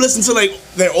 I'm listening to like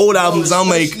their old albums. I'm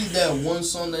like that one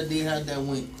song that they had that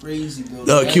went crazy, bro.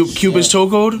 Cupid's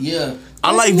Chokehold? Yeah.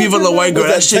 I like Viva La White Girl.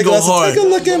 That shit go hard. Take a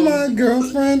look at my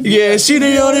girlfriend. Yeah, she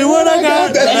the only one I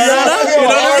got. That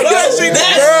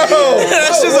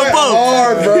shit's a bump.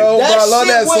 Hard, bro. I love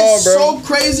that song, bro. So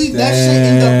crazy. That shit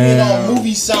ended up being on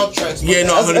movie soundtracks. Yeah,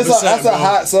 no, 100%. That's a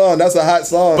hot song. That's a hot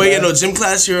song. But yeah, no, Gym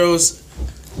Class Heroes.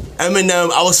 Eminem,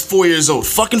 I was 4 years old.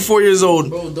 Fucking 4 years old.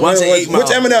 Watching 8 Mile.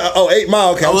 Which Eminem? Oh, 8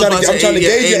 Mile. Okay, I'm trying to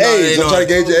gauge your age. I'm trying to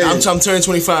gauge your age. I'm turning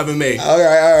 25 in May. All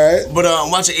right. But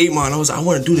I'm watching 8 Mile. And I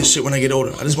want to do this shit when I get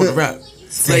older. I just want to rap.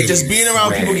 Like just being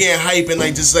around people getting hype and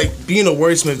like just like being a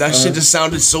wordsmith. That shit just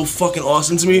sounded so fucking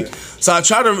awesome to me. So I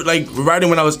tried to like write it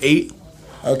when I was 8.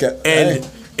 Okay. And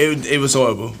it was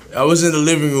horrible. I was in the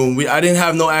living room. I didn't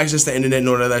have no access to internet,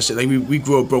 none of that shit. Like we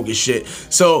grew up broke as shit.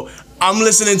 So I'm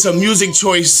listening to Music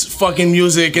Choice fucking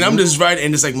music and I'm just writing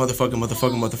and it's like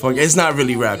motherfucking. It's not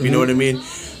really rap, you know what I mean?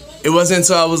 It wasn't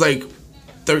until I was like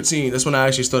 13, that's when I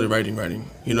actually started writing.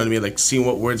 You know what I mean? Like seeing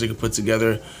what words I could put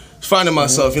together, finding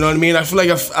myself, you know what I mean? I feel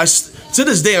like I to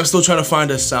this day I'm still trying to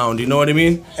find a sound, you know what I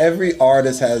mean? Every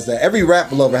artist has that. Every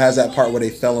rap lover has that part where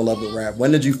they fell in love with rap.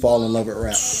 When did you fall in love with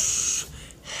rap?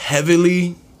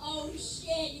 Heavily.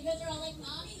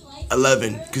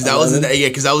 11, because that was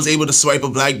because I was able to swipe a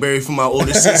BlackBerry from my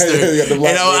older sister, and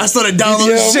I started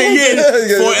downloading shit.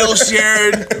 4L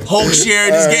shared, Hulk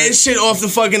shared, just getting shit off the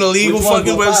fucking illegal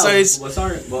fucking websites. What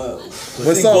song?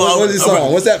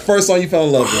 What's that first song you fell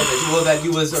in love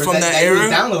with? From that era,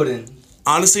 downloading.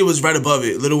 Honestly, it was right above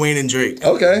it. Lil Wayne and Drake.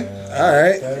 Okay, all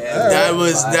right. That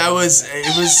was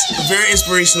it was a very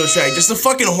inspirational track. Just the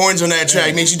fucking horns on that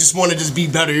track makes you just want to just be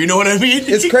better. You know what I mean?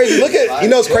 It's crazy. Look at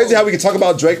it's crazy how we can talk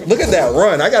about Drake. Look at that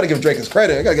run. I got to give Drake his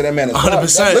credit. I got to give that man his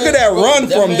 100%. Look at that run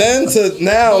from then to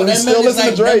now. He's still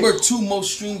listening to Drake. Number 2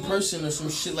 most streamed person or some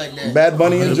shit like that. Bad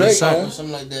Bunny and Drake, man.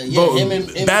 Something like that. Yeah,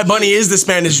 bro, Bad Bunny is the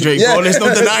Spanish Drake, bro. There's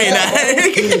no denying that.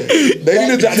 They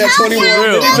need to drop that 21.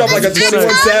 They need to drop like a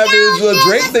 21 Savage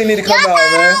Drake. They need to come out,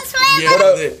 man.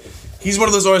 Yeah, he's one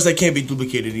of those artists that can't be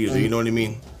duplicated either. You know what I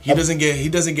mean? He doesn't get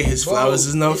his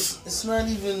flowers enough. It's not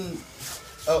even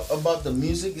about the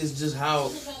music. It's just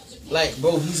how, like,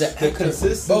 bro, he's an actor.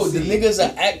 Bro, the nigga's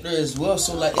an actor as well.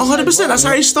 So like, 100%. That's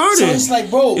how he started. So it's like,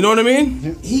 bro, you know what I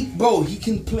mean? He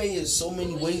can play it so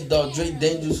many ways. Dog, Drake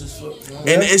dangerous as fuck. You know?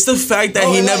 And it's the fact that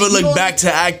he never looked back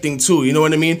to acting too. You know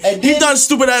what I mean? He done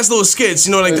stupid ass little skits.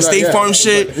 You know, like the State Farm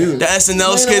shit, the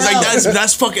SNL skits. Like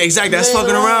that's fucking exact. That's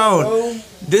fucking around. Bro.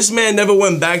 This man never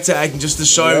went back to acting just to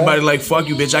show everybody like, fuck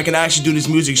you, bitch. I can actually do this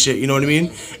music shit. You know what I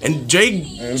mean? And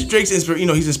Drake's inspiration. You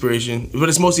know, he's inspiration, but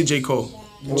it's mostly J. Cole.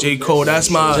 J. Cole, that's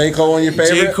my... J. Cole on your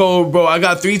favorite? J. Cole, bro, I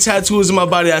got 3 tattoos in my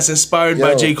body that's inspired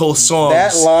by J. Cole's songs.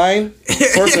 That line,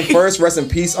 first, rest in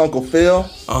peace, Uncle Phil.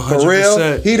 100%. For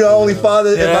real, he the only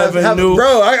father if I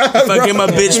get my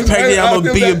bitch pregnant,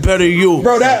 I'ma be a better you.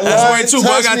 Bro, that's right too.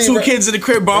 Bro, I got 2 kids in the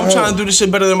crib, bro. I'm trying to do this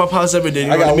shit better than my pops ever did.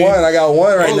 You know what I mean? I got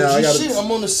one right now.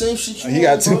 I'm on the same shit. You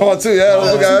got 2 on too. Yeah,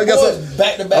 we got some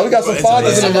back to back. We got some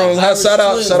fathers in the room. Shout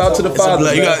out to the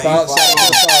fathers.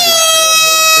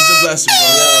 It's a blessing,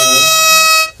 bro.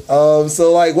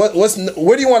 So like,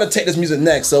 where do you want to take this music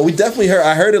next? So we definitely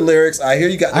I heard the lyrics. I hear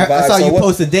you got the vibe. I saw you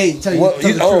post a date. Tell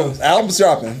the truth. Album's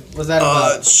dropping. What's that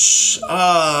about?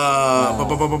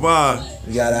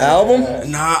 You got an album?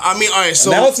 Nah, I mean, all right.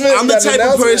 So Announcement? I'm the type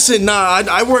of person. Nah,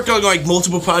 I work on like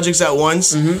multiple projects at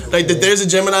once. Like There's a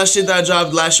Gemini shit that I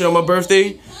dropped last year on my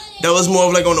birthday. That was more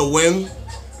of like on a whim.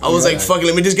 I was like, fuck it,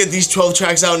 let me just get these 12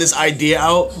 tracks out and this idea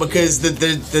out because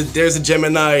there's a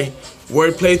Gemini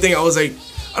wordplay thing. I was like,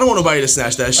 I don't want nobody to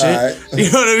snatch that shit. Right.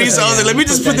 You know what I mean? So I was like, let me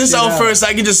just put this out first.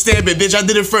 I can just stamp it, bitch. I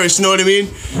did it first. You know what I mean?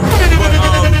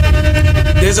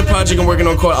 But there's a project I'm working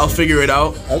on called I'll Figure It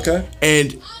Out. Okay.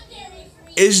 And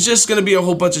it's just gonna be a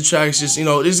whole bunch of tracks. Just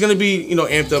there's gonna be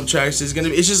amped up tracks. It's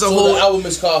just a whole. The album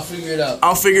is called Figure It Out.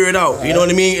 I'll figure it out. You know what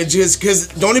I mean? It's just because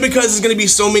only because there's gonna be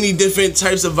so many different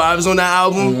types of vibes on that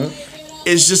album.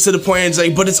 It's just to the point. It's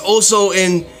like, but it's also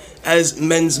in as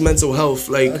men's mental health.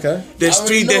 Like there's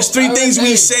three things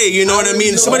we say. You know what I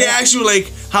mean? Somebody asks you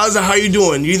like, how you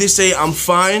doing? You either say I'm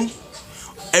fine,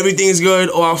 everything's good,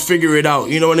 or I'll figure it out.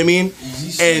 You know what I mean?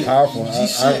 And powerful.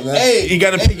 You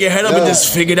gotta pick your head up and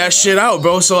just figure that shit out,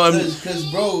 bro. So because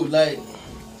bro, like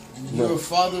you're a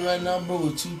father right now, bro,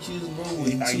 with 2 kids, bro.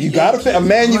 You gotta figure it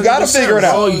out. You gotta figure it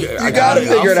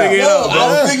out.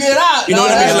 I'll figure it out. You know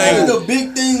what I mean? Like the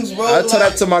big things, bro. I tell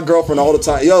that to my girlfriend all the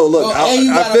time. Yo, look, I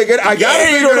gotta figure it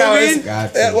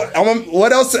out.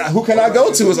 What else? Who can I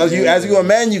go to? As you a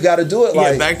man, you gotta do it.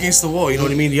 Like back against the wall. You know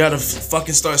what I mean? You gotta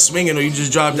fucking start swinging, or you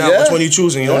just drop down. Which one you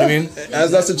choosing? You know what I mean?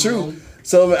 That's the truth.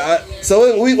 So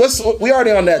we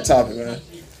already on that topic, man.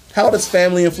 How does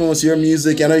family influence your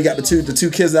music? I know you got the two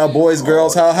kids now, boys,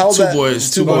 girls. How's that? Two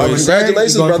boys.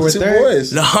 Congratulations, brother. 2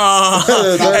 boys. Nah.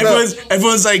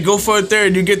 everyone's like, go for a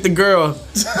third. You get the girl.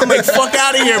 I'm like, fuck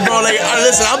out of here, bro. Like,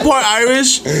 listen, I'm part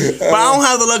Irish, but I don't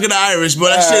have the look of the Irish. But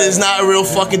that shit is not a real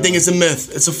fucking thing. It's a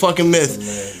myth. It's a fucking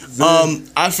myth.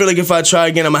 I feel like if I try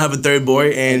again, I'm gonna have a third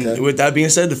boy. And with that being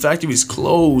said, the factory's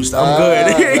closed. I'm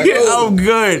good. I'm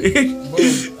good.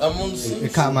 It's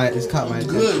caught my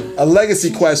attention. A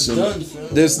legacy question.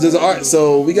 There's art.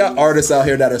 So we got artists out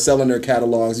here that are selling their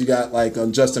catalogs. You got like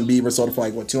Justin Bieber sold for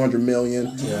like 200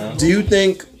 million. Yeah. Do you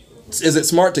think is it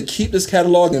smart to keep this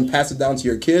catalog and pass it down to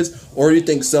your kids, or do you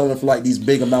think selling it for like these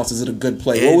big amounts is it a good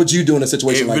play? What would you do in a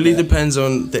situation like that? It really depends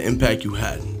on the impact you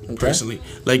had. Personally,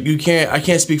 like I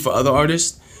can't speak for other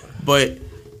artists, but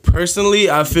personally,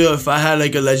 I feel if I had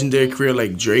like a legendary career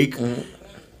like Drake,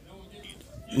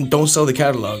 don't sell the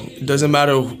catalog. It doesn't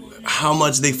matter how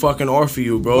much they fucking offer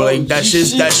you, bro. Like that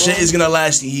shit is gonna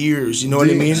last years. You know what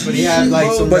I mean? But he had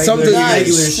like some regular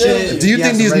shit. Do you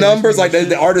think these numbers, like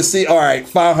the artists see, all right,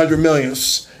 500 million?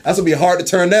 That's gonna be hard to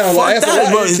turn down. Fuck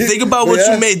that, bro. Think about what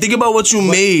you made. Think about what you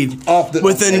made from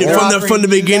the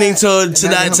beginning to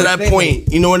that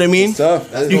point. You know what I mean?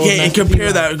 You can't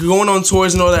compare that. Going on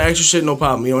tours and all that extra shit, no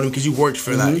problem. You know what I mean? Because you worked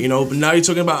for that. You know. But now you're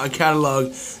talking about a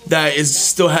catalog that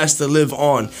still has to live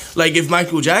on. Like if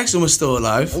Michael Jackson was still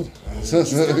alive,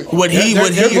 would he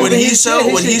sell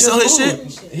his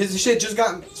shit? His shit just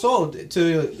got sold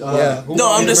to.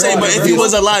 No, I'm just saying. But if he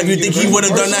was alive, you think he would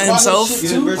have done that himself?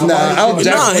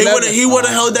 Nah, he would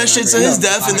have held that shit to his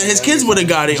death, and then his kids would have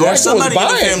got it, or somebody in the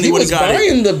family would have got it.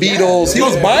 He was buying the Beatles. He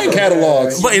was buying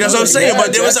catalogs. But that's what I'm saying.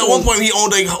 But there was at one point he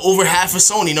owned like over half of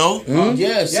Sony, no?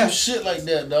 Yeah, some shit like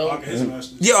that, dog.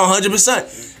 Yeah,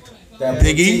 100%.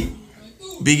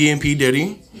 Biggie and P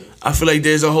Diddy. I feel like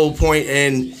there's a whole point,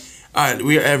 and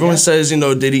everyone says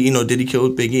Diddy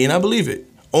killed Biggie, and I believe it.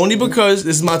 Only because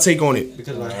this is my take on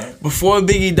it. Before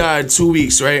Biggie died, 2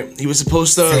 weeks, right? He was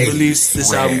supposed to release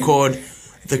this album called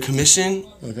The Commission.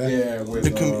 Okay. Yeah, with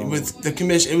the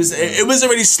Commission. It was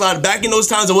already slotted. Back in those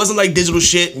times, it wasn't like digital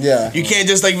shit. Yeah. You can't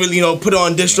just like really put it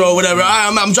on distro or whatever.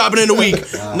 I'm dropping it in a week.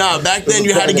 Nah, back then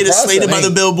you had to get it slated by the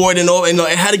Billboard and all, and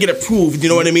it had to get approved. You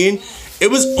know what I mean? It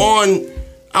was on.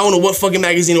 I don't know what fucking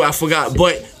magazine I forgot,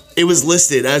 but it was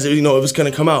listed as it was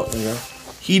gonna come out. Okay.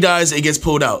 He dies, it gets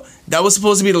pulled out. That was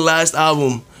supposed to be the last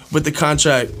album with the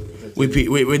contract with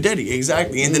Diddy,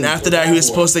 exactly. And then after that, he was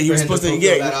supposed to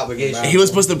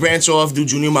branch off, do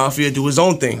Junior Mafia, do his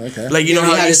own thing. Okay. Like you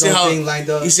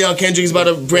see how Kendrick's about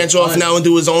to branch off now and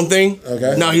do his own thing.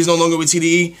 Okay. Now he's no longer with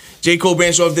TDE. J. Cole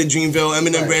branched off, did Dreamville.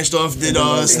 Eminem branched off, did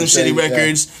Slim Shady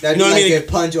Records. You know what I mean? Get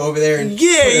Punch over there. And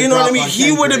you know what I mean.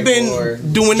 He would have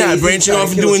been doing that, branching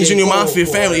off and doing Junior Mafia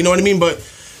family. You know what I mean? But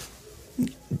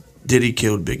Diddy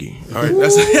killed Biggie. All right,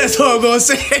 that's all I'm gonna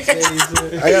say.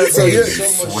 So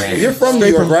you're from New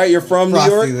York, right? You're from New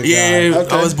York. Yeah,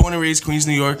 okay. I was born and raised Queens,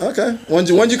 New York. Okay.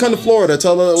 When'd you come to Florida?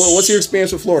 Tell her what's your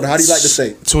experience with Florida. How do you like the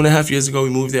state? 2.5 years ago, we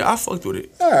moved there. I fucked with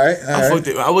it. All right. I fucked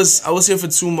it. I was here for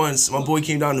 2 months. My boy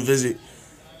came down to visit.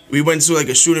 we went to like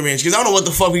a shooting range because I don't know what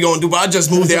the fuck we gonna do, but I just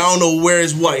moved there. I don't know where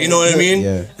is what. You know what I mean?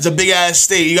 Yeah. It's a big ass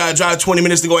state. You gotta drive 20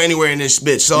 minutes to go anywhere in this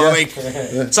bitch. So I'm like,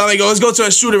 let's go to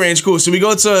a shooting range. Cool. So we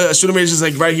go to a shooting range that's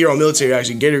like right here on Military,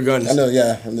 actually, Gator Guns. I know,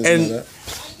 yeah. And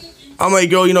I'm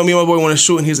like, yo, you know, me and my boy want to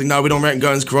shoot, and he's like, nah, we don't rent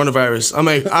guns, coronavirus. I'm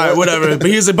like, all right, whatever.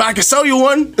 But he's like, but I can sell you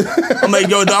one. I'm like,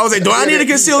 yo, I was like, do I need a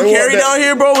concealed carry down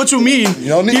here, bro? What you mean?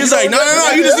 He's like, no,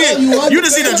 you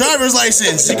just need a driver's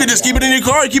license. You could just keep it in your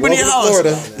car, keep it in your house.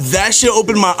 Florida. That shit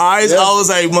opened my eyes. I was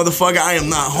like, motherfucker, I am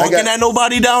not honking at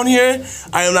nobody down here.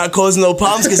 I am not causing no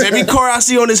problems because every car I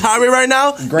see on this highway right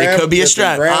now, it could be a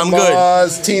strap. I'm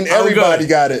good. Teen, everybody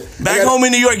got it. Back home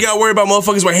in New York, you got worried about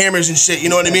motherfuckers with hammers and shit. You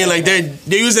know what I mean? Like they're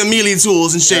using melee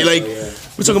tools and shit. Like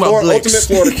we're talking about Ultimate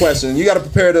Florida question. You got to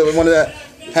prepare to one of that.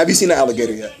 Have you seen an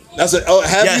alligator yet? That's it.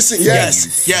 You seen?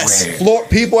 Yes.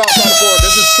 People outside of Florida.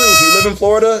 This is true. If you live in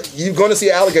Florida, you're going to see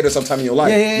an alligator sometime in your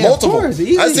life. Multiple. I've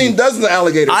seen dozens of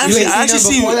alligators.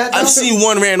 I've seen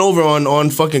one ran over on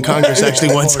fucking Congress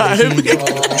actually one time. I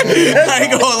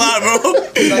ain't gonna lie, bro.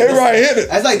 Everybody hit it.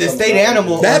 That's like the state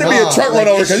animal. That had to be a truck run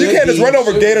over because you can't just run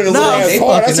over gator in a little ass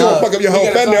car. That's gonna fuck up your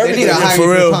whole fender. They need a high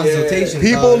consultation.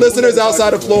 People, listeners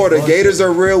outside of Florida, gators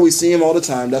are real. We see them all the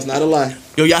time. That's not a lie.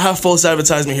 Yo, y'all have false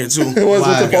advertisement here too.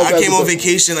 I came on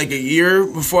vacation like a year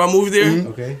before I moved there.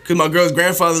 Okay. Cause my girl's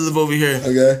grandfather lived over here.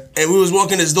 Okay. And we was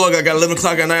walking this dog. I got 11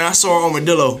 o'clock at night. I saw an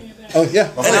armadillo. Oh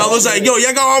yeah. And I was like, yo,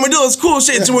 y'all got armadillos, cool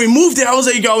shit. So when we moved there, I was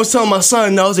telling my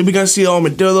son, I was like, we gonna see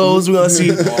armadillos, we gonna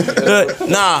see.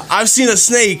 Nah, I've seen a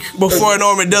snake before an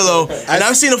armadillo, and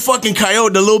I've seen a fucking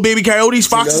coyote, the little baby coyotes,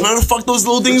 foxes, whatever the fuck those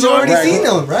little things are. You already seen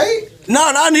them, right? No,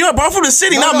 not in New York, bro. I'm from the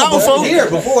city, not mountain folk. Here,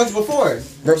 once before.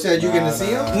 You said you getting to see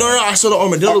them? No, I saw the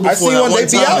armadillo before. I see one. They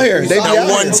be out here. They be out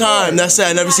one time. That's it.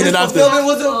 I never seen it after. Fulfillment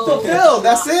wasn't fulfilled.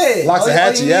 That's it.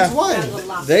 Loxahatchee, yeah.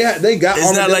 They got.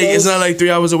 Isn't that like 3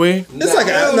 hours away? It's like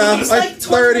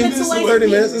 30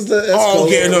 minutes. It's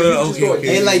okay. No.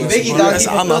 Okay. And like Biggie, dog, he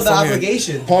fulfilled the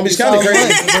obligation. Palm Beach County,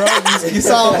 crazy, bro. You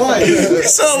saw one.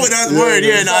 So that word,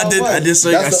 yeah. No, I did. So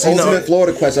that's the ultimate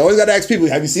Florida question. I always gotta ask people,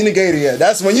 have you seen a gator yet?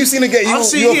 That's when you seen a gator. You're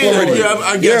Floridian. Yeah,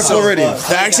 I guess so.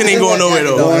 The accent ain't going nowhere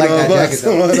though. One of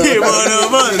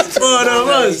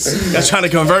us. That's trying to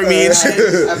convert me and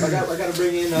shit. I gotta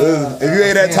bring in. If you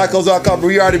ain't at tacos.com,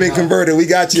 we already been converted. We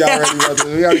got you already.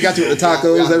 We already got you with the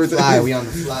tacos, everything. We on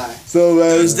the fly. So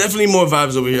there's definitely more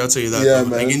vibes over here. I'll tell you that. Yeah,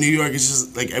 man. Like in New York, it's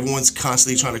just like everyone's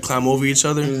constantly trying to climb over each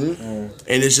other, and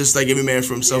it's just like every man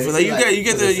for himself. And like you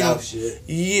get the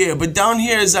yeah, but down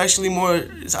here is actually more.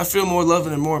 I feel more loved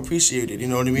and more appreciated. You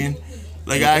know what I mean?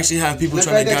 Like I actually have people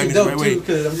trying to guide me the right way.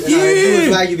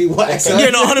 Yeah,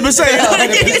 no,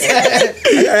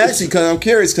 100%. Actually, cause I'm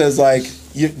curious, cause like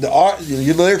your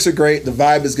lyrics are great, the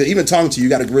vibe is good. Even talking to you, you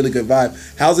got a really good vibe.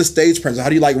 How's the stage presence? How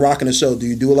do you like rocking a show? Do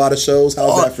you do a lot of shows?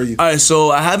 How's that for you? All right, so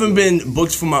I haven't been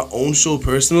booked for my own show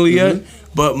personally yet.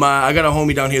 But I got a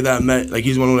homie down here that I met, like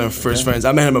he's one of my first friends.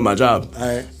 I met him at my job.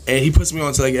 Alright. And he puts me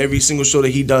on to like every single show that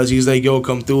he does. He's like, yo,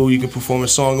 come through, you can perform a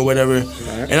song or whatever.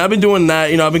 And I've been doing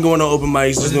that, I've been going to open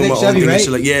mics, just doing my own thing and shit.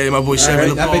 Like, yeah, my boy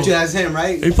Chevy. I bet you that's him,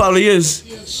 right? He probably is.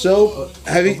 So,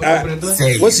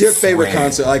 what's your favorite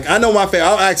concert? Like, I know my favorite.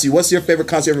 I'll ask you, what's your favorite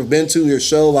concert you've ever been to, your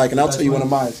show, like, and I'll tell you one of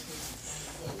mine.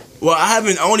 Well, I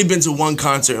only been to one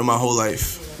concert in my whole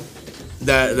life.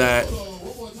 That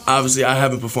obviously, I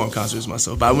haven't performed concerts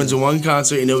myself, but I went to one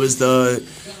concert, and it was the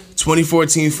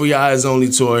 2014 For Your Eyes Only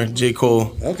tour, J.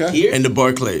 Cole. Okay. In the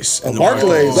Barclays.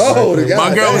 Barclays. Oh, the guy.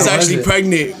 My girl was actually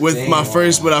pregnant with our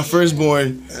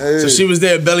firstborn, so she was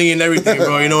there, belly and everything,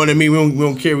 bro. You know what I mean? We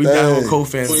don't care. We down Cole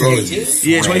fans, bro.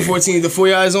 Yeah, 2014, the For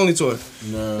Your Eyes Only tour.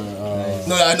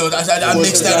 No, I know. I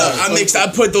mixed that up.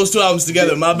 I put those two albums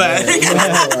together. My bad.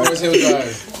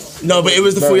 No, but it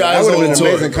was the For Your Eyes Only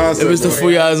tour. It was the For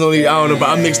Your Eyes Only. I don't know, but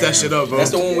I mixed that shit up, bro. That's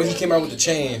the one where he came out with the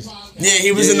chains. Yeah,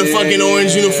 he was in the fucking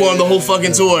orange uniform the whole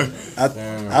fucking tour.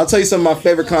 I'll tell you some of my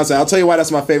favorite concerts. I'll tell you why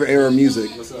that's my favorite era of music.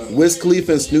 Wiz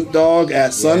Khalifa and Snoop Dogg at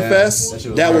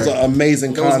Sunfest. That was an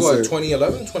amazing concert. That was what,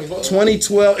 2011, 2012?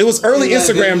 2012. It was early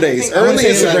Instagram days.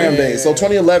 So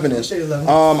 2011-ish.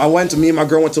 Me and my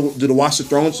girl went to do the Watch the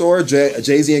Throne tour,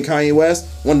 Jay-Z and Kanye West.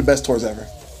 One of the best tours ever.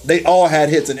 They all had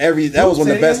hits, and that was one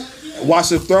of the best. Watch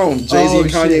the Throne, Jay-Z and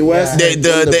Kanye West.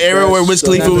 The era where Wiz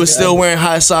Khalifa was still wearing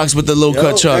high socks with the low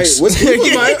cut chucks. Wiz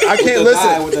Khalifa, I can't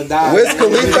listen. Wiz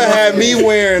Khalifa had me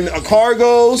wearing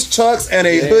cargos, chucks, and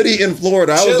a hoodie in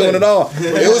Florida. I was doing it all.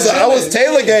 I was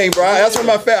Taylor gang, bro. That's one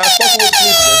of my favorite. I fuck with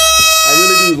Khalifa, bro. I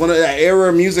really do. One of that era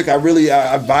of music, I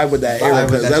vibe with that era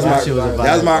because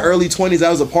that's my early 20s. That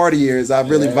was the party years. I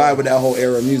really vibe with that whole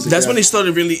era of music. That's when they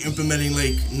started really implementing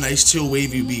like nice chill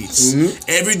wavy beats.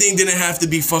 Everything didn't have to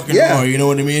be fucking raw. You know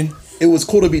what I mean? it was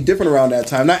cool to be different around that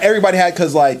time. Not everybody had,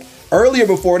 because like earlier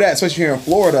before that, especially here in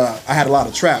Florida, I had a lot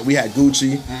of trap. We had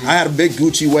Gucci. I had a big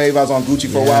Gucci wave. I was on Gucci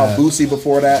for a while. Boosie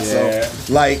before that. So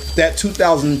like that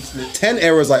 2010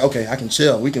 era was like, okay, I can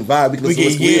chill. We can vibe. We can listen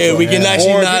to we can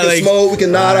actually not like smoke. We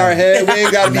can nod our head. We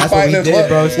ain't gotta be fighting in the club.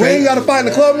 Bro, we ain't gotta fight in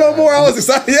the club no more. I was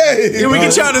excited. Yeah, we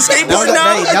can try to skateboard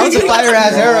now. That was a fire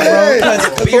ass era,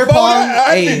 bro. Beer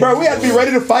pong, bro. We had to be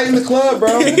ready to fight in the club,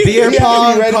 bro. Beer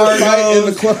pong, ready to fight in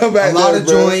the club. A lot of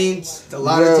joints, a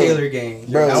lot of Taylor games.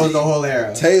 Bro, that was the whole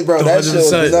era. Bro, that shit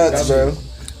was nuts, bro.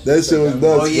 That shit was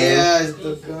nuts. Oh yeah, it's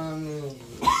the gun.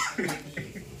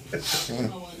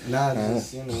 Nah,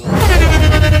 just, you know.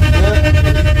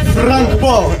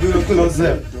 Franco, do the close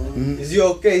up. Is you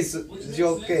okay? Is you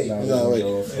okay? No, wait.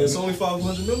 It's only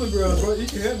 500 milligrams, bro. You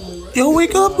can handle it, right? Yo,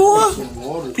 wake up, boy.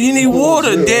 You need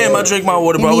water. Damn, I drank my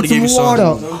water, bro. I would have gave you some.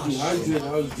 I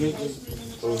was drinking.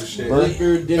 Oh shit.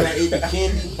 Liquor, then I ate the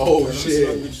candy. Oh shit.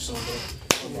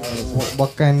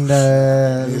 What kind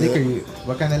of liquor you?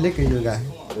 What kind of liquor you got?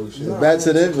 Back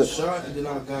to the shot, and then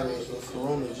I got a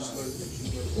Corona, just like.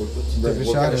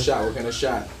 What kind of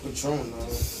shot? Patron, man.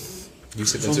 You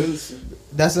sipping too?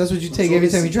 That's what you take every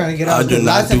time you're trying to get out. I do not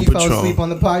last time do you fell Patron. asleep on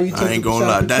the pod, you took I ain't gonna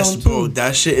lie. That's bro.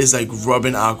 That shit is like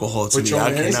rubbing alcohol to me.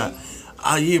 I cannot.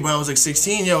 Yeah, when I was like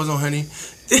 16, I was on honey.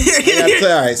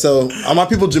 Alright, so all my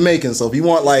people Jamaican, so if you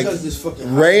want like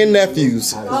Ray and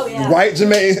Nephews, white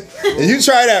Jamaican, and you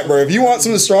try that, bro. If you want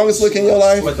some of the strongest liquor in your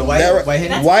life, what, the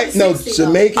white no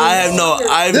Jamaican.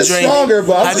 I've this drank. stronger,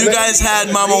 bro. Have you guys had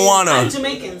Mama Wana? I'm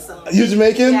Jamaican, so. You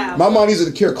Jamaican? Yeah. My mom used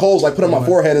it to cure colds, like put on my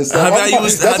forehead and stuff. That's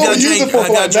what we use it for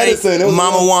like medicine.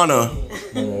 Mama Wana.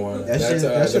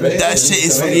 That shit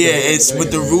is it's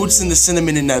with the roots and the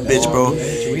cinnamon in that bitch, bro.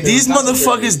 These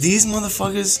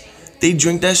motherfuckers, they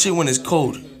drink that shit when it's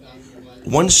cold.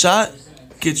 One shot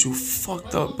gets you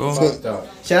fucked up, bro.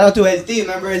 Shout out to LT,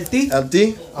 remember LT?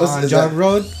 LT? On Jog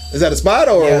Road. Is that a spot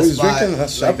or yeah, we was spot. drinking?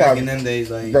 Like back in them days,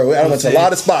 like, bro, I went to a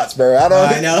lot of spots, bro. I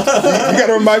know. You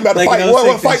gotta remind me about the fight.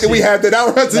 What fight did we have that I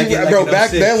went to? Bro, back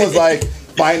then was like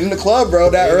fighting in the club, bro.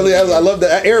 That early, I love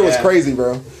that era was crazy,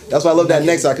 bro. That's why I love that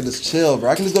next. I could just chill, bro.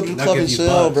 I can just go to the club and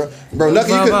chill, bro. Bro,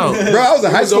 Knuckle, you could, bro. I was in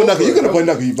high school, Knuckle. You couldn't play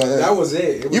Knuckle, but that was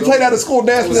it. You played out of school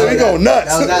dance, man. We go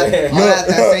nuts. That was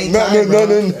that same time,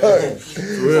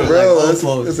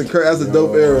 bro. That's a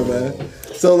dope era, man.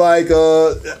 So like,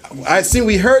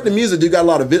 we heard the music. You got a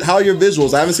lot of how are your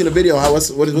visuals? I haven't seen a video.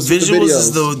 What's visuals the videos?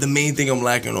 Is the main thing I'm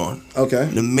lacking on. Okay.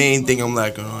 The main thing I'm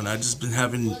lacking on. I just been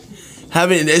having.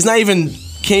 It's not even.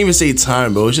 Can't even say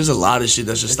time, bro. It's just a lot of shit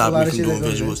that's just stopping me from doing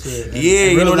visuals.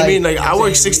 Yeah, you know what I mean? Like, I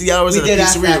work 60 hours at a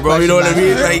pizzeria, bro. You know what I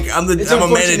mean? Like, I'm a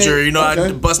manager, you know,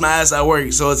 I bust my ass at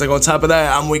work. So it's like, on top of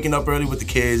that, I'm waking up early with the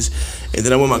kids, and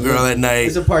then I'm with my girl at night.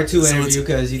 It's a part 2 interview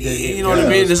because you did. You know what I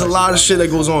mean? There's a lot of shit that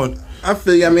goes on. I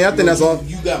feel you. I mean, I think that's all.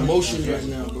 You got motions right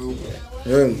now, bro.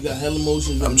 Yeah. You got hella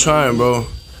motions. I'm trying, bro.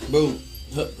 Bro,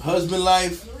 husband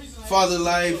life, father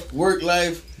life, work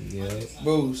life. Yeah,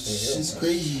 bro, it's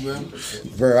crazy, bro.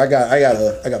 Bro, I got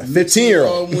a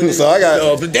 15-year-old, so I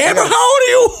got. Damn, how old are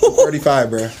you? 35,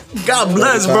 bro. God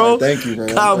bless, bro. Thank you, bro.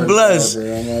 God bless.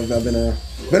 I've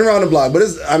been around the block, but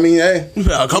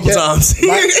a couple times.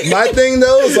 my thing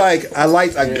though is like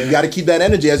you got to keep that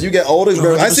energy as you get older,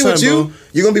 bro. I see what you're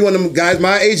gonna be one of them guys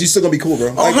my age. You're still gonna be cool, bro.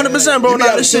 100%, bro.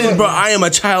 Not this shit, bro. I am a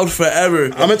child forever.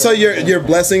 I'm gonna tell you your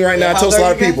blessing right now. I told a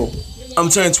lot of people. I'm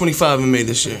turning 25 in May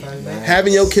this year.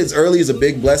 Having your kids early is a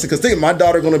big blessing. Cause think my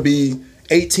daughter gonna be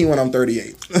 18 when I'm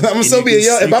 38. I'm gonna still be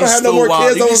young. If I don't have no more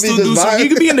kids, I'm gonna be just vibing. You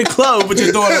could be in the club with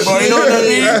your daughter, bro. You know what I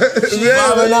mean?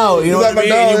 Vibing out. You know what I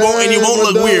mean? And you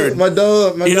won't look weird. My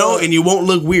dog. You know, and you won't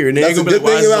look weird. And then you're gonna be like,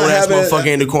 why is this ass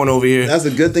motherfucker in the corner over here? That's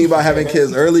a good thing about having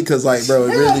kids early, cause like, bro,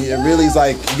 it really is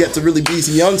like you get to really be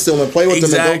young still and play with them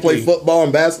and don't play football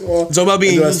and basketball. It's all about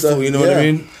being useful. You know what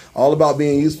I mean? All about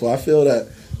being useful. I feel that,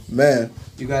 man.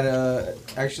 You gotta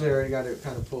actually already got it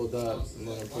kind of pulled up and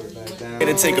then put it back down.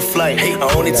 To take a flight. I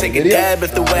only take a dab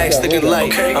if the wax looking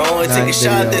light. I only take a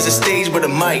shot. There's a stage with a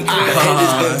mic. My head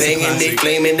has been banging, they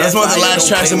flaming. That's one of the last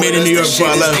tracks I made in New York before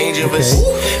I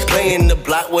left. Playing the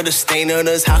block with a stain on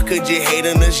us. How could you hate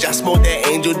on us? Y'all smoke that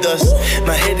angel dust.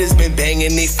 My head has been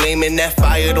banging, they flaming. That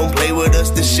fire don't play with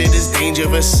us. This shit is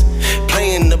dangerous.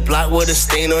 Playing the block with a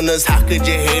stain on us. How could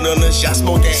you hate on us? Y'all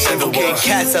smoke that angel dust.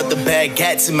 Cats out the bag,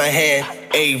 gats in my hand.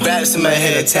 Ayy, raps in my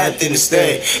head, I tapped in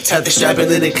instead. Tap the strap and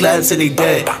let it clap till they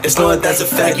dead. It's knowing that's a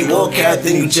fact, you walk out,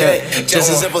 then you jet. Just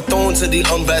as ever thrown to the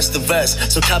unvest, the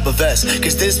vest. So cop a vest,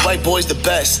 cause this white boy's the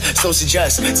best. So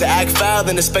suggest to act foul,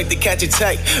 then expect to catch a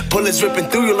tech. Bullets ripping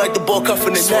through you like the ball cuff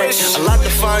in the neck. A lot to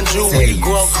find you when you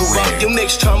grow up corrupt. You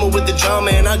mix trauma with the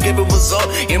drama and I give it result.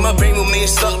 Yeah, my brain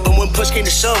remains stuck, but when push came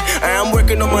to shove, I'm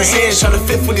working on my hands, trying to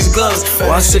fit for these gloves.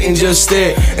 While I sit and just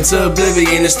stare into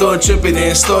oblivion and start tripping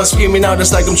and start screaming out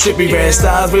just like I'm trippy. Red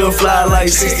styles real fly like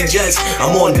 60 jets.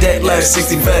 I'm on deck like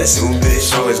 60 vests. New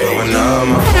bitch always going on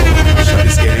my phone. Shorty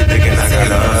scared thinking I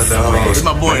got other hoes. It's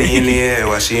my boy. Money in the air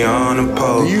while she on the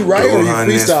pole. Do you write or you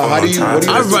freestyle? How do you? What do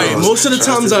you I write. Most of the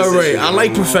times I write. I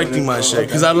like perfecting my shit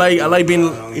because I like being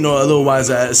a little wise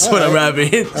ass when I'm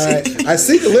rapping. All right. I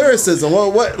see the lyricism.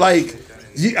 Well, what like?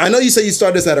 I know you say you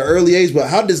started this at an early age, but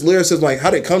how did this lyricism, like,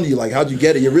 how did it come to you? Like, how'd you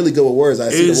get it? You're really good with words. I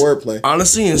see the wordplay.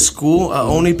 Honestly, in school, I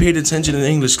only paid attention in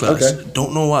English class. Okay.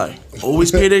 Don't know why.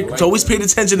 Always paid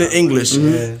attention in English.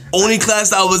 Mm-hmm. Only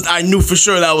class that I knew for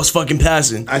sure that I was fucking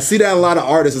passing. I see that in a lot of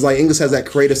artists. It's like English has that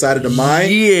creative side of the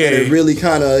mind. Yeah. And it really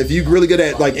kind of, if you're really good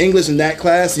at like English in that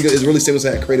class, it's really similar to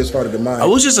that creative part of the mind. I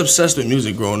was just obsessed with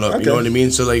music growing up. Okay. You know what I mean?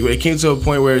 So like, it came to a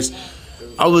point where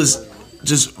I was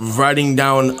just writing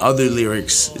down other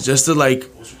lyrics just to like,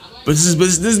 but this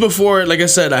is before, like I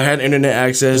said, I had internet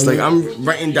access. Like I'm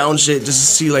writing down shit just to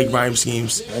see like rhyme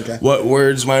schemes, what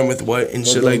words rhyme with what and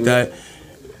shit like that.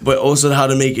 But also how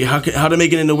to make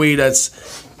it in a way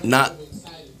that's not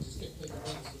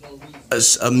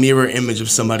a mirror image of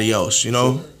somebody else, you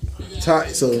know.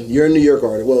 So you're a New York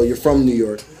artist. Well, you're from New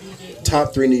York.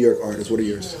 Top 3 New York artists. What are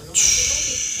yours?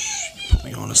 Put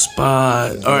me on the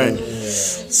spot. All right.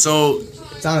 So.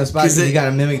 It's on the spot because you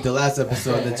gotta mimic the last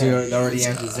episode that you already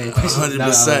answered the same question.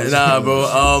 100%. Nah, bro.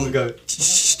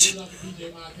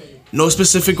 No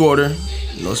specific order.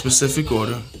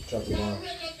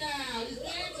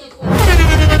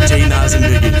 Jay Nas and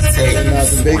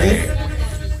Biggie.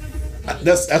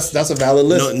 That's a valid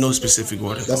list. No specific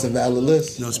order. That's a valid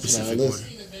list. No specific order.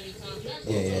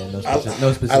 Yeah, no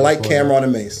specific I like Cameron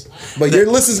and Mace, but your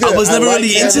list is good. I was never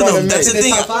really into them. That's the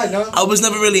thing. I was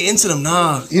never really into them.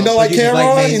 Nah. You don't like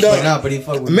Cameron? You don't. But he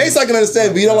fuck with Mace I can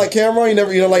understand, but you don't like Cameron.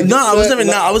 You don't like. No, I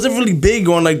was never really big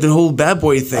on like the whole Bad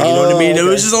Boy thing. You know what I mean? It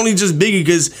was just only Biggie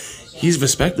because he's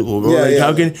respectable, bro.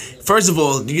 How can? First of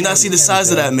all, do you not see the size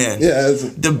of that man? Yeah.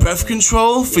 The breath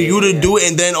control for you to do it,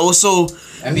 and then also.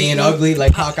 And being ugly,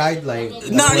 like cockeyed,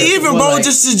 like not even, bro. Like,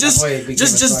 just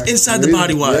inside the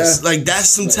body wise, like that's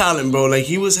some talent, bro. Like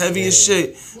he was heavy as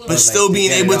shit, but still like, being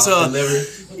able to.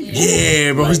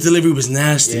 Yeah, bro. His delivery was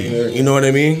nasty. You know what I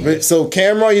mean? So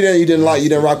Cameron, you didn't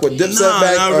rock with Dipset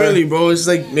back? Not really, bro. It's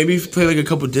like maybe play like a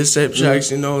couple Dipset tracks,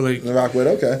 you know, like rock with.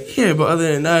 Okay. Yeah, but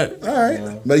other than that, all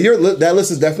right. But that list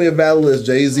is definitely a valid list.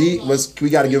 Jay-Z we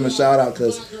got to give him a shout out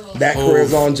because that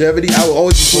career's longevity. I will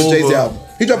always listen to Jay-Z album.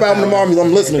 He drop an album tomorrow.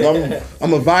 I'm listening.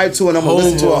 I'm a vibe to it. And I'm gonna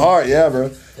listen to it hard. Yeah,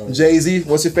 bro. Jay-Z,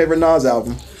 what's your favorite Nas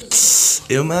album?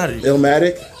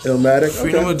 Illmatic.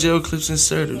 Freedom of Jail clips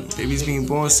inserted. Babies being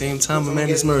born same time a man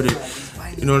is murdered.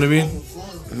 You know what I mean?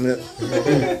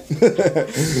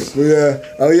 Yeah.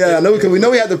 Oh yeah. I know because we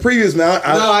know we had the previews, man.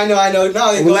 I know.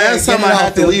 No, last time I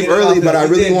had to leave early, but I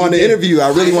really want to interview. So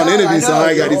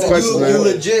I got these questions, man. You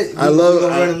legit. I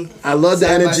love the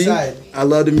energy. I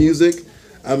love the music.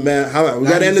 Man, we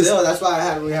got to end this. That's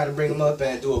why we had to bring him up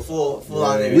and do a full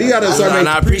on interview. We got to start. And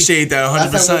I appreciate that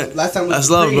 100%. Last time that's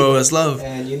love, bro. That's love.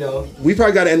 And we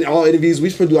probably got to end all interviews.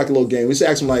 We should do like a little game. We should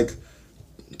ask them like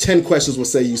 10 questions. Will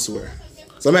say you swear.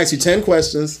 So I'm asking you 10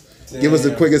 questions. Damn. Give us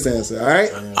the quickest answer. All right.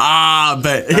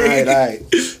 Bet. All right.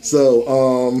 So,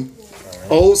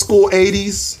 old school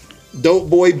 80s dope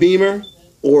boy Beamer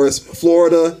or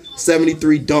Florida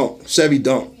 73 Dunk Chevy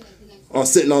Dunk,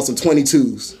 sitting on some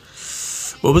 22s.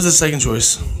 What was the second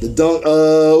choice? The Dunk.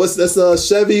 That's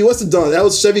Chevy. What's the Dunk? That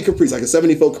was Chevy Caprice, like a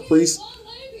 74 Caprice.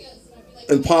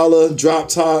 Impala drop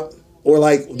top, or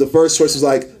like the first choice was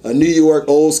like a New York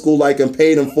old school, like and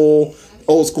paid in full.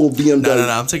 Old school BMW. No.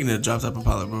 I'm taking the drop top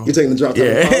Impala, bro. You're taking the drop top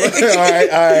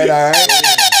Impala?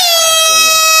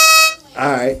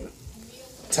 All right.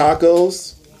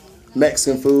 Tacos,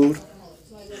 Mexican food.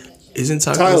 Isn't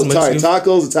tacos Mexican?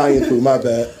 Tacos, Italian food. My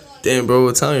bad. Damn, bro,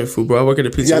 Italian food, bro. I work at a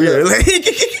pizzeria.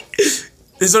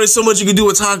 There's only so much you can do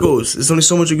with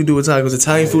tacos.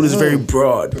 Italian food is very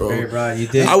broad, bro. Very broad. You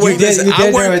did with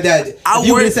that.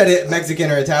 You would have said it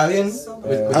Mexican or Italian.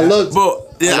 I love, bro.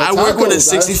 Yeah, I work with a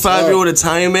 65-year-old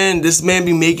Italian man. This man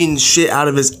be making shit out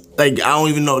of his, like, I don't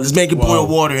even know. This man can boil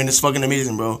water and it's fucking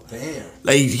amazing, bro. Damn.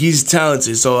 Like he's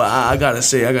talented, so I gotta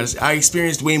say, I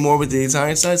experienced way more with the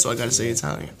Italian side, so I gotta say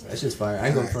Italian. That shit's fire. I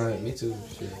ain't gonna front. Me too.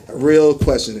 Shit. Real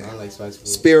question. I like spicy food.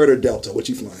 Spirit or Delta? What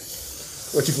you flying?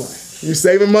 What you flying? You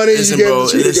saving money? Listen, you bro.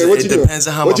 Listen, what it you doing? depends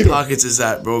on how What my you doing? pockets is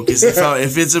at, bro. Because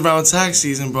if it's around tax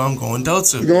season, bro, I'm going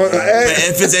Delta. Going, But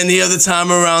if it's any other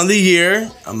time around the year,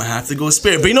 I'm gonna have to go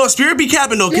Spirit. But you know, Spirit be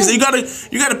capping though, because you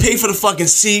gotta pay for the fucking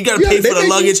seat, you gotta pay for the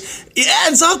luggage. It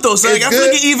adds up though, so like, I feel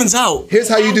like it evens out. Here's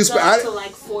how you do Spirit.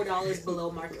 Like $4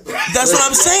 below market price. That's what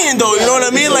I'm saying though. You know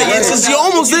what I mean? Like it's just you're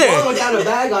almost there. Down the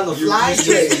bag on the fly.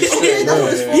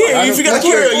 Yeah, if you gotta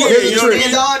carry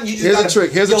it, Here's a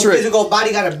trick. Here's a trick. Physical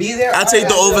body gotta be there. I take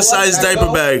the oversized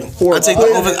diaper bag. I take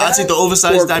the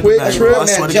oversized diaper bag. Bro. I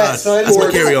swear to God, that's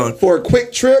my carry on. For a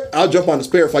quick trip, I'll jump on the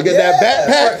Spirit. If I get that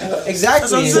backpack,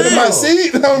 exactly. Sit in my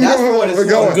seat. We're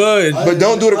going. Good. But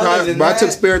don't do the crime. But I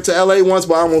took Spirit to LA once,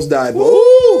 but I almost died. But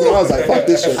I was like, fuck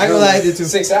this shit. I gonna lie, I did too.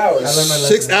 6 hours.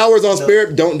 6 hours on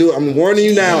Spirit. Don't do it. I'm warning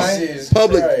you now.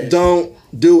 Public, don't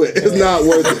do it. It's not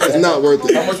worth it. It's not worth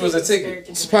it. How much was a ticket?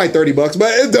 It's probably $30,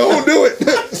 but don't do it.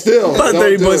 Still, about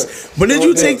 $30. When did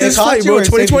you take this flight, bro?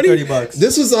 2020.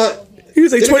 This was He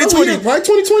was like 2020. Right,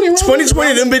 2020.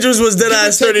 2020. Them bitches was dead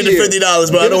ass $30 to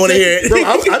 $50, but I don't want to hear it. Bro,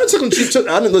 I done took them cheap.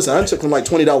 I done took them like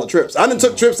 $20 trips. I done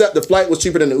took trips that the flight was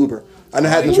cheaper than the Uber. I done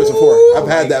had them trips before. I've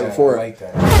had that before. I like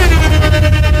that. All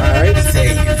right.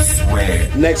 Say you swear.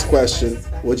 Next question: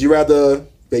 would you rather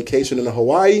vacation in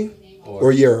Hawaii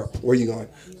or Europe? Where are you going?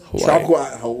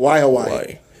 Hawaii.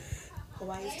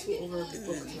 Hawaii's too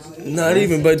overbooked. Not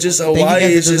even, but just Hawaii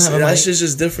is just that shit's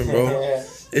just different, bro.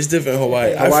 It's different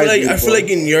Hawaii. I feel like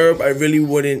in Europe I really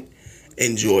wouldn't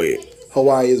enjoy it.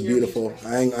 Hawaii is beautiful.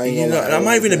 I ain't I'm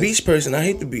not even a beach person. I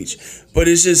hate the beach, but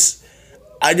it's just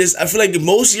I feel like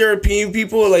most European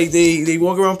people like they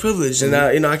walk around privileged, and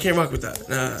I can't rock with that.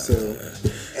 Nah. So,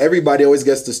 everybody always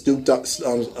gets the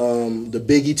the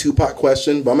Biggie Tupac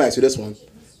question, but I'm gonna ask you this one: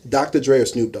 Dr. Dre or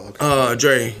Snoop Dogg?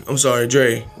 Dre. I'm sorry,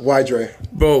 Dre. Why Dre?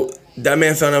 Bro, that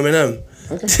man found Eminem.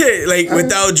 Okay. Like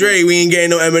without Dre, we ain't getting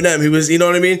no Eminem. He was, you know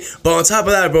what I mean. But on top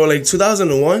of that, bro, like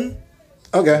 2001.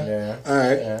 Okay. Yeah. All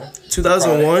right. Yeah.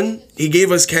 2001. He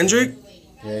gave us Kendrick.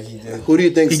 Yeah, he did. Who do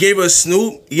you think? He gave us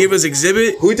Snoop. He gave us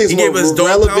Exhibit. Who do you think? He gave us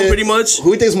Dog Pound, pretty much. Who do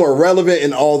you think is more relevant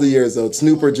in all the years though?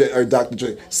 Snoop or Dr.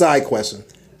 Dre? Side question.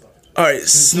 All right,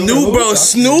 Snoop, bro.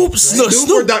 Snoop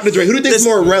or Dr. Dre? Who do you think is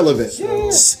more relevant?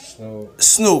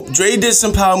 Snoop. Dre did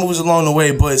some power moves along the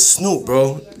way, but Snoop,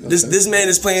 bro. This man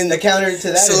is playing the counter to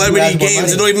that celebrity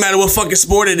games. It don't even matter what fucking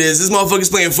sport it is. This motherfucker's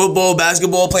playing football,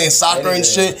 basketball, playing soccer and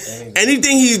shit.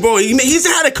 Anything he's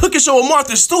had a cooking show with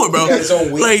Martha Stewart, bro.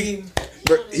 Like.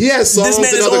 He has songs in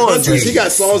other countries. He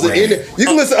got songs in India. You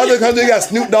can listen to other countries. He got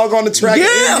Snoop Dogg on the track.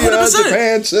 Yeah, India, 100%.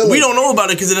 Japan, chilling. We don't know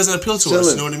about it because it doesn't appeal to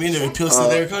us. You know what I mean? It appeals to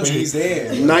their country. He's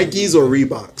there. Nikes or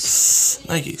Reeboks?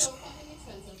 Nikes.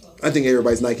 I think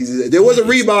everybody's Nikes. There was a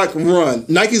Reebok run.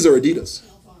 Nikes or Adidas?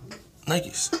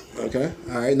 Nikes. Okay.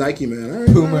 All right. Nike, man. All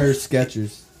right. Puma or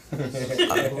Skechers?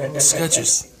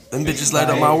 Skechers. Them bitches light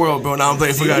up my world, bro. Now I'm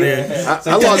playing forgot here.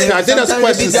 I lost count. I think that's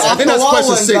question 6. I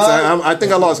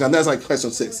think I lost count. That's like question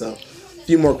 6. So, a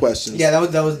few more questions. Yeah,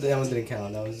 that one didn't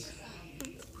count. That was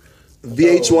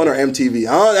VH1 or MTV.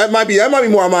 That might be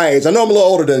more on my age. I know I'm a little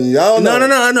older than you. I don't know.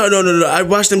 No. I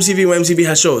watched MTV when MTV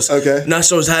had shows. Okay. Not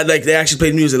shows had like they actually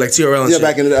played music like TRL and shit.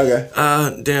 Back in the day.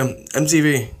 Okay. Damn.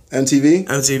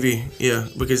 MTV, yeah,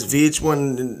 because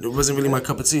VH1 wasn't really my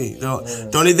cup of tea. The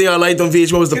only thing I liked on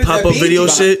VH1 was the pop-up video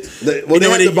shit. They had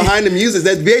the behind the music.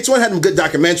 That VH1 had some good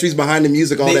documentaries behind the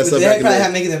music, all that stuff. They probably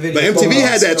had Making the Video. But MTV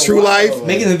had that True Life.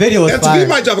 Making the Video was MTV fire.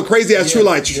 might drop a crazy ass True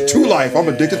Life. True Life. I'm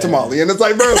addicted to Molly, and it's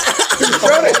like, bro,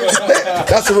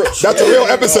 that's a real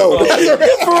episode. That's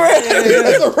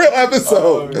a real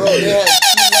episode.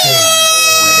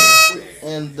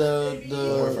 And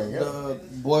the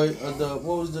boy, what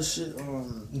was the shit?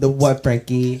 The what,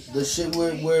 Frankie? The shit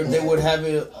where they would have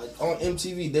it on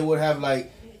MTV. They would have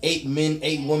like 8 men,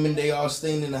 8 women. They all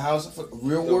staying in the house.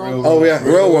 Real World. Oh yeah,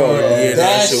 Real World. Yeah,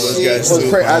 that shit was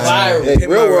crazy.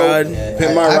 Real World.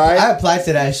 Pimp My Ride. I applied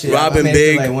to that shit. Robin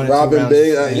Big.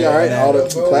 Yeah, all right. All the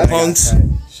classics. Punks.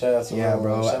 Shout out to Yeah,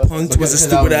 bro. Punk'd was a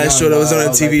stupid ass show that was on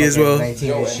MTV as well.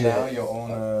 Yo, and now your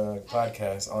own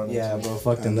podcast on Yeah, YouTube. bro.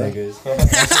 Fuck them niggas.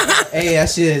 Hey, that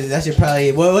shit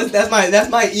probably. Well, that's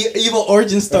my evil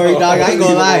origin story, dog. I ain't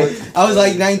gonna lie. I was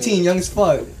like 19, young as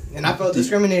fuck. And I felt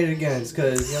discriminated against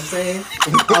because, you know what I'm saying?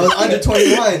 I was under 21.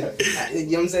 You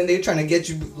know what I'm saying? They were trying to get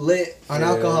you lit on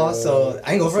alcohol. So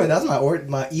I ain't going for it. That's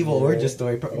my evil origin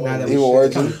story. Now that evil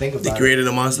origin. Think about They created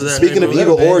a monster that Speaking of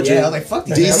evil origin, yeah, I was like, fuck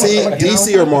these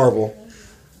DC or Marvel?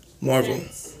 Marvel.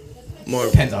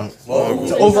 Marvel. Depends on.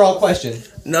 It's an overall question.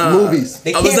 Nah, Movies.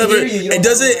 They I was can't never. hear you, you It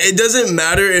don't doesn't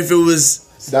matter if it was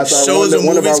That's our shows or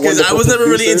one of our movies because I was never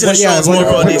really into the But yeah, shows. one of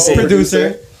Marvel our or DC.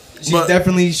 producer. She's But-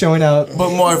 definitely showing out.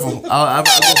 But Marvel. I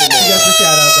She got the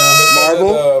shout out though.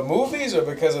 Marvel? The movies or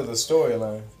because of the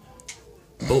storyline?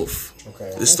 both.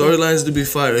 Okay. The storylines to be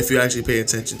fire if you actually pay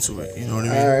attention to it. You know what I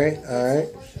mean? All right.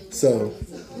 So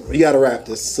we gotta wrap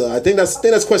this. So I think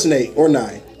that's question 8 or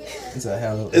 9. It's a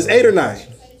hell of It's 8 or 9.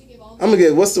 I'm gonna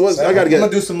get what's I gotta get. I'm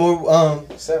gonna do some more.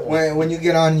 When you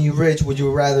get on you rich, would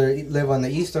you rather live on the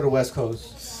east or the west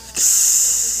coast?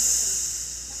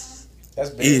 That's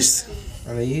big. East.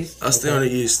 On the east. I'll stay on the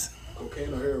east.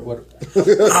 What?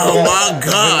 Oh my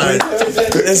God!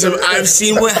 Listen, I've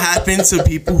seen what happened to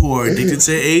people who are addicted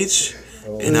to H,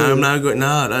 and I'm not good.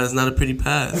 Nah, that's not a pretty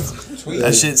path.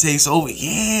 That shit takes over.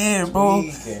 Yeah, bro.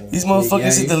 These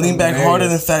motherfuckers need to lean back harder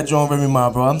than Fat Joe and Remy Ma,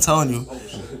 bro. I'm telling you.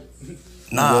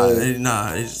 Nah.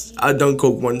 I done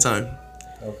coke one time,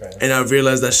 and I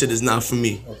realized that shit is not for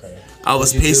me. I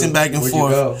was pacing back and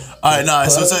forth. Alright, nah,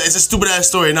 so it's a stupid ass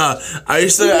story. Nah, I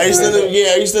used to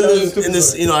live in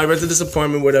this, I rented this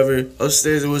apartment, whatever.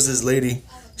 Upstairs, it was this lady.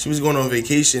 She was going on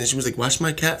vacation, and she was like, watch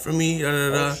my cat for me,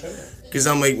 Because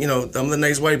I'm like, I'm the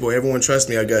nice white boy. Everyone trusts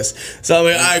me, I guess. So I'm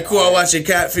like, alright, cool, I'll watch your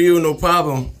cat for you, no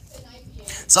problem.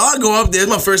 So I go up there. It's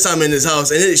my first time in this house,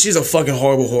 and she's a fucking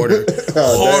horrible hoarder.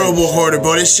 Horrible hoarder,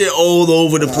 bro. This shit all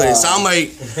over the place. So I'm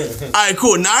like, all right,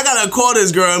 cool. Now I gotta call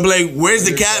this girl and be like, where's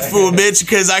the cat food, bitch?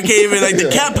 Because I can't even, the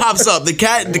cat pops up. The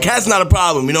cat's not a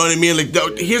problem. You know what I mean? Like,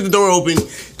 here's the door open,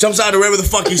 jumps out of wherever the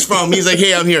fuck he's from. He's like,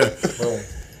 hey, I'm here.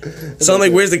 So I'm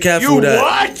like, where's the cat food at?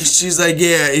 What? She's like,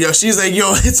 yeah. She's like,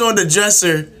 yo, it's on the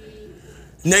dresser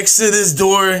next to this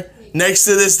door. Next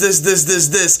to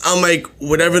this. I'm like,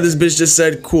 whatever this bitch just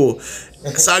said, cool.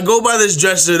 So I go by this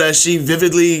dresser that she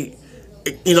vividly,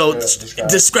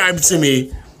 described to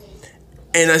me.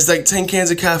 And it's like 10 cans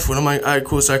of cat food. I'm like, all right,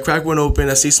 cool. So I crack one open.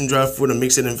 I see some dry food and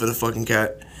mix it in for the fucking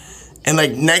cat. And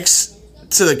like next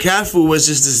to the cat food was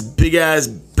just this big ass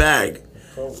bag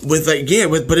with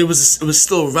but it was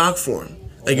still rock form.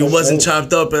 Like it wasn't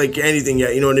chopped up like anything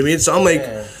yet. You know what I mean? So I'm like,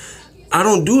 I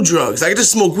don't do drugs. I can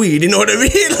just smoke weed. You know what I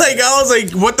mean? Like I was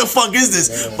like, what the fuck is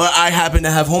this? But I happen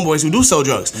to have homeboys who do sell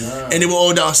drugs, and they were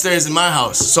all downstairs in my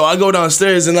house. So I go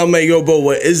downstairs and I'm like, yo, bro,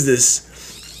 what is this?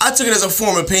 I took it as a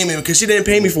form of payment because she didn't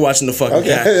pay me for watching the fucking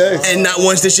cat, and not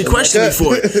once did she question me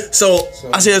for it. So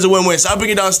I say it's a win-win. So I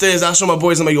bring it downstairs. I show my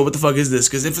boys. I'm like, yo, what the fuck is this?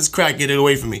 Because if it's crack, get it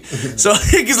away from me. So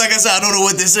because like I said, I don't know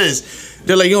what this is.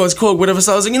 They're like, yo, it's coke, whatever.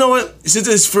 So I was like, you know what? Since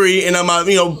it's free and I'm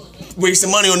wasting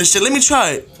money on this shit, let me try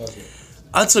it.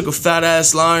 I took a fat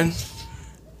ass line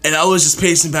and I was just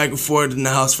pacing back and forth in the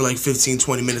house for like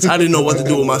 15-20 minutes. I didn't know what to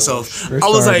do with myself. I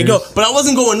was like, yo, but I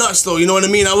wasn't going nuts though, you know what I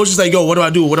mean? I was just like, yo, what do I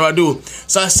do?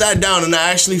 So I sat down and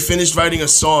I actually finished writing a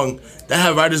song that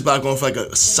had writer's block on for like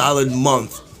a solid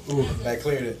month. Ooh, that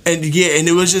cleared it. And and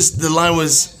it was just, the line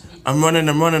was, I'm running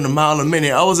a mile a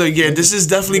minute. I was like, yeah, this is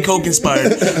definitely coke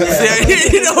inspired.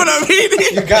 You know what I mean?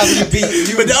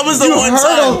 But that was the one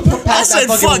time I said,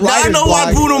 fuck, now I know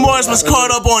why Bruno Mars was caught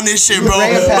up on this shit, bro.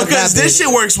 Because this shit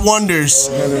works wonders.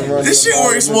 This shit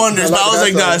works wonders. But I was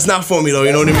like, nah, it's not for me though,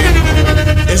 you know what I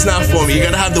mean? It's not for me. You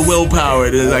gotta have the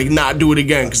willpower to like not do it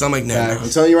again. Cause I'm like, nah. I'm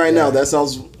telling you right now, that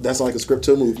sounds like a script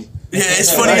to a movie. Yeah,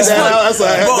 it's funny as fuck.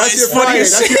 That's your Friday.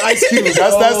 That's your Ice Cube.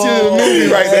 That's your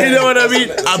movie right there. You know what I mean?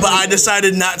 But I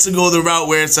decided not to go the route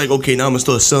where it's like, okay, now I'm gonna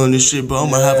start selling this shit, bro.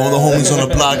 I'm gonna have all the homies on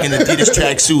the block in Adidas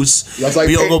tracksuits.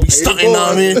 We all gonna be stunting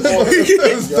on me.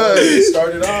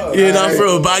 Started off. Yeah, not for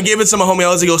real. But I gave it to my homie. I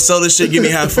was like, go sell this shit, give me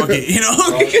half, fuck it. You know?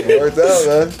 Worked out,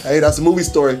 man. Hey, that's a movie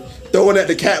story. Throwing at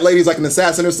the cat ladies like an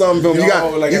assassin or something. Boom. You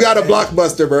got a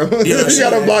blockbuster, bro. You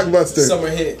got a blockbuster. Summer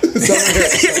hit.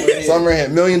 Summer hit.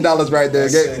 $1 million right there.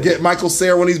 Get Michael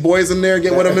Cera, one of these boys in there.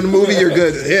 Get one of them in the movie. You're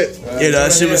good. Hit. Yeah,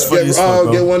 that shit was funny as fuck,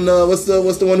 bro. Get one. What's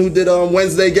the one who did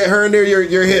Wednesday? Get her in there.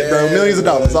 You're hit, bro. Millions of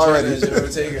dollars already.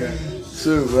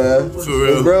 Shoot, man. For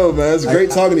real, bro, man. It's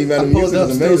great talking to you, man. The music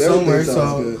is amazing. Everything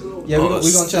sounds good. Yeah, we're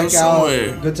gonna check out.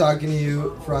 Good talking to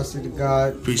you, Frosty the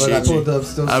God. Appreciate but I pulled you. up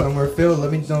Still Somewhere. Phil,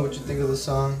 let me know what you think of the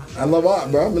song. I love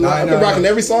art, bro. I've been rocking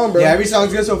every song, bro. Yeah, every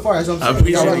song's good so far. That's what I'm saying. I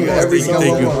appreciate you guys. Every song.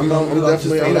 Thank you. I'm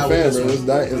definitely a fan,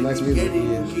 bro. It's nice music.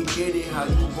 Get it how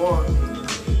you want.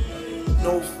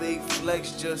 No fake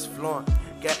flex, just flaunt.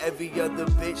 Got every other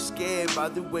bitch scared by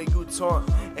the way you talk.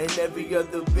 And every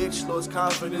other bitch lost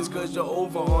confidence cause you're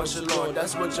over nonchalant.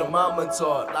 That's what your mama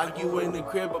taught. Lock you in the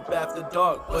crib up after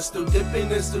dark. But still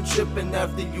dipping and still tripping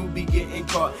after you be getting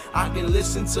caught. I can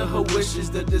listen to her wishes,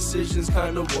 the decisions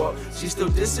kinda walk. She still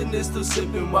dissing and still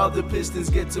sipping while the Pistons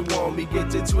get to warm. Me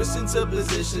get to twist into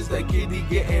positions that kitty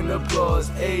getting applause.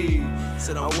 Ayy,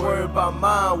 said I'm worried about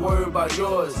mine, worried about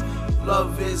yours.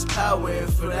 Love is power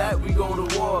and for that we go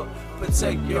to war.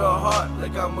 Protect your heart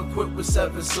like I'm equipped with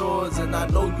 7 swords. And I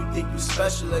know you think you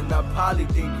special and I probably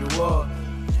think you are.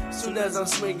 Soon as I'm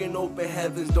swinging open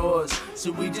heaven's doors.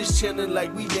 So we just chillin'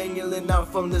 like we dangling out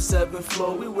from the 7th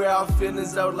floor. We wear our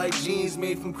feelings out like jeans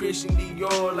made from Christian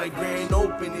Dior. Like grand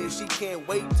opening, she can't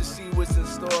wait to see what's in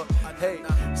store. Hey,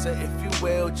 so if you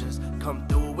will, just come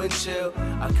through and chill.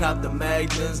 I cop the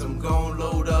magnums, I'm gon'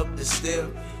 load up the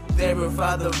still.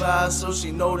 Verify the vibe so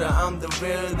she know that I'm the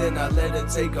real. Then I let her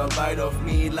take a bite off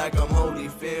me like I'm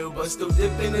Holyfield. But still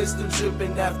dipping and still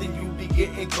tripping after you be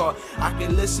getting caught. I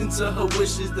can listen to her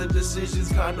wishes, the decisions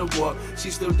kinda walk.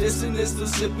 She still dissing and still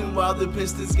sipping while the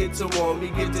Pistons get to warm. Me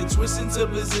get to twist into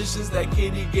positions that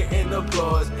kitty getting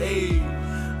applause. Ayy,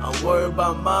 I'm worried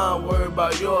about mine, worried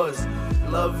about yours.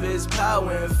 Love is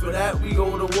power and for that we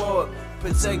go to war.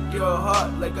 Protect your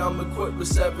heart like I'm equipped with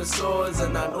 7 swords.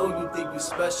 And I know you think you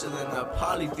special and I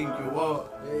probably think you are.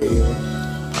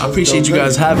 I appreciate you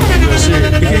guys having me. Real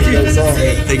shit.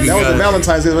 Thank you That was guys. a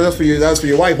Valentine's Day. That was for you. That was for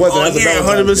your wife, wasn't it?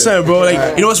 Oh yeah, 100%, bro.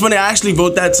 Like, you know what's funny? I actually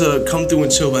wrote that to "Come Through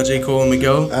and Chill" by J. Cole and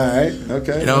Miguel. All right,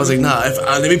 okay. And I was like, nah, if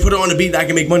let me put it on the beat that I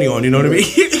can make money on. You know what I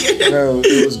mean? Bro,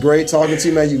 it was great talking to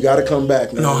you, man. You got to come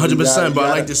back, man. No, 100%, bro. I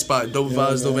You like this spot. Dope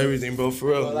vibes, dope everything, bro. For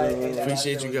real.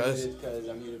 Appreciate you guys.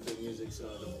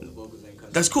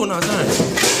 That's cool. No, it's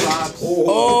alright.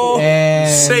 Oh, and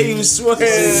same sweat.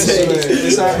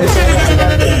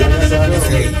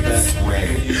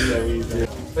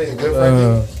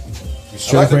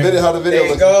 I like the video. How the video There you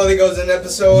looks. go. There goes an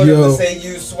episode Yo. of the Say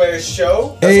You Swear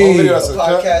show. That's the whole video. A That's a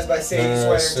podcast by Say You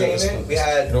Swear shit, Entertainment. We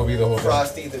had It'll be the whole thing.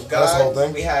 Frosty the That's the whole God.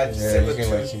 thing? We had Yeah, Simba you can,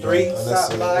 like, 2 keep 3 going.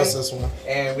 stop by. What's this one?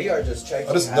 And we are just checking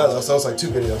Oh, this is out. nuts. That was like 2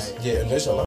 videos. Yeah, initial.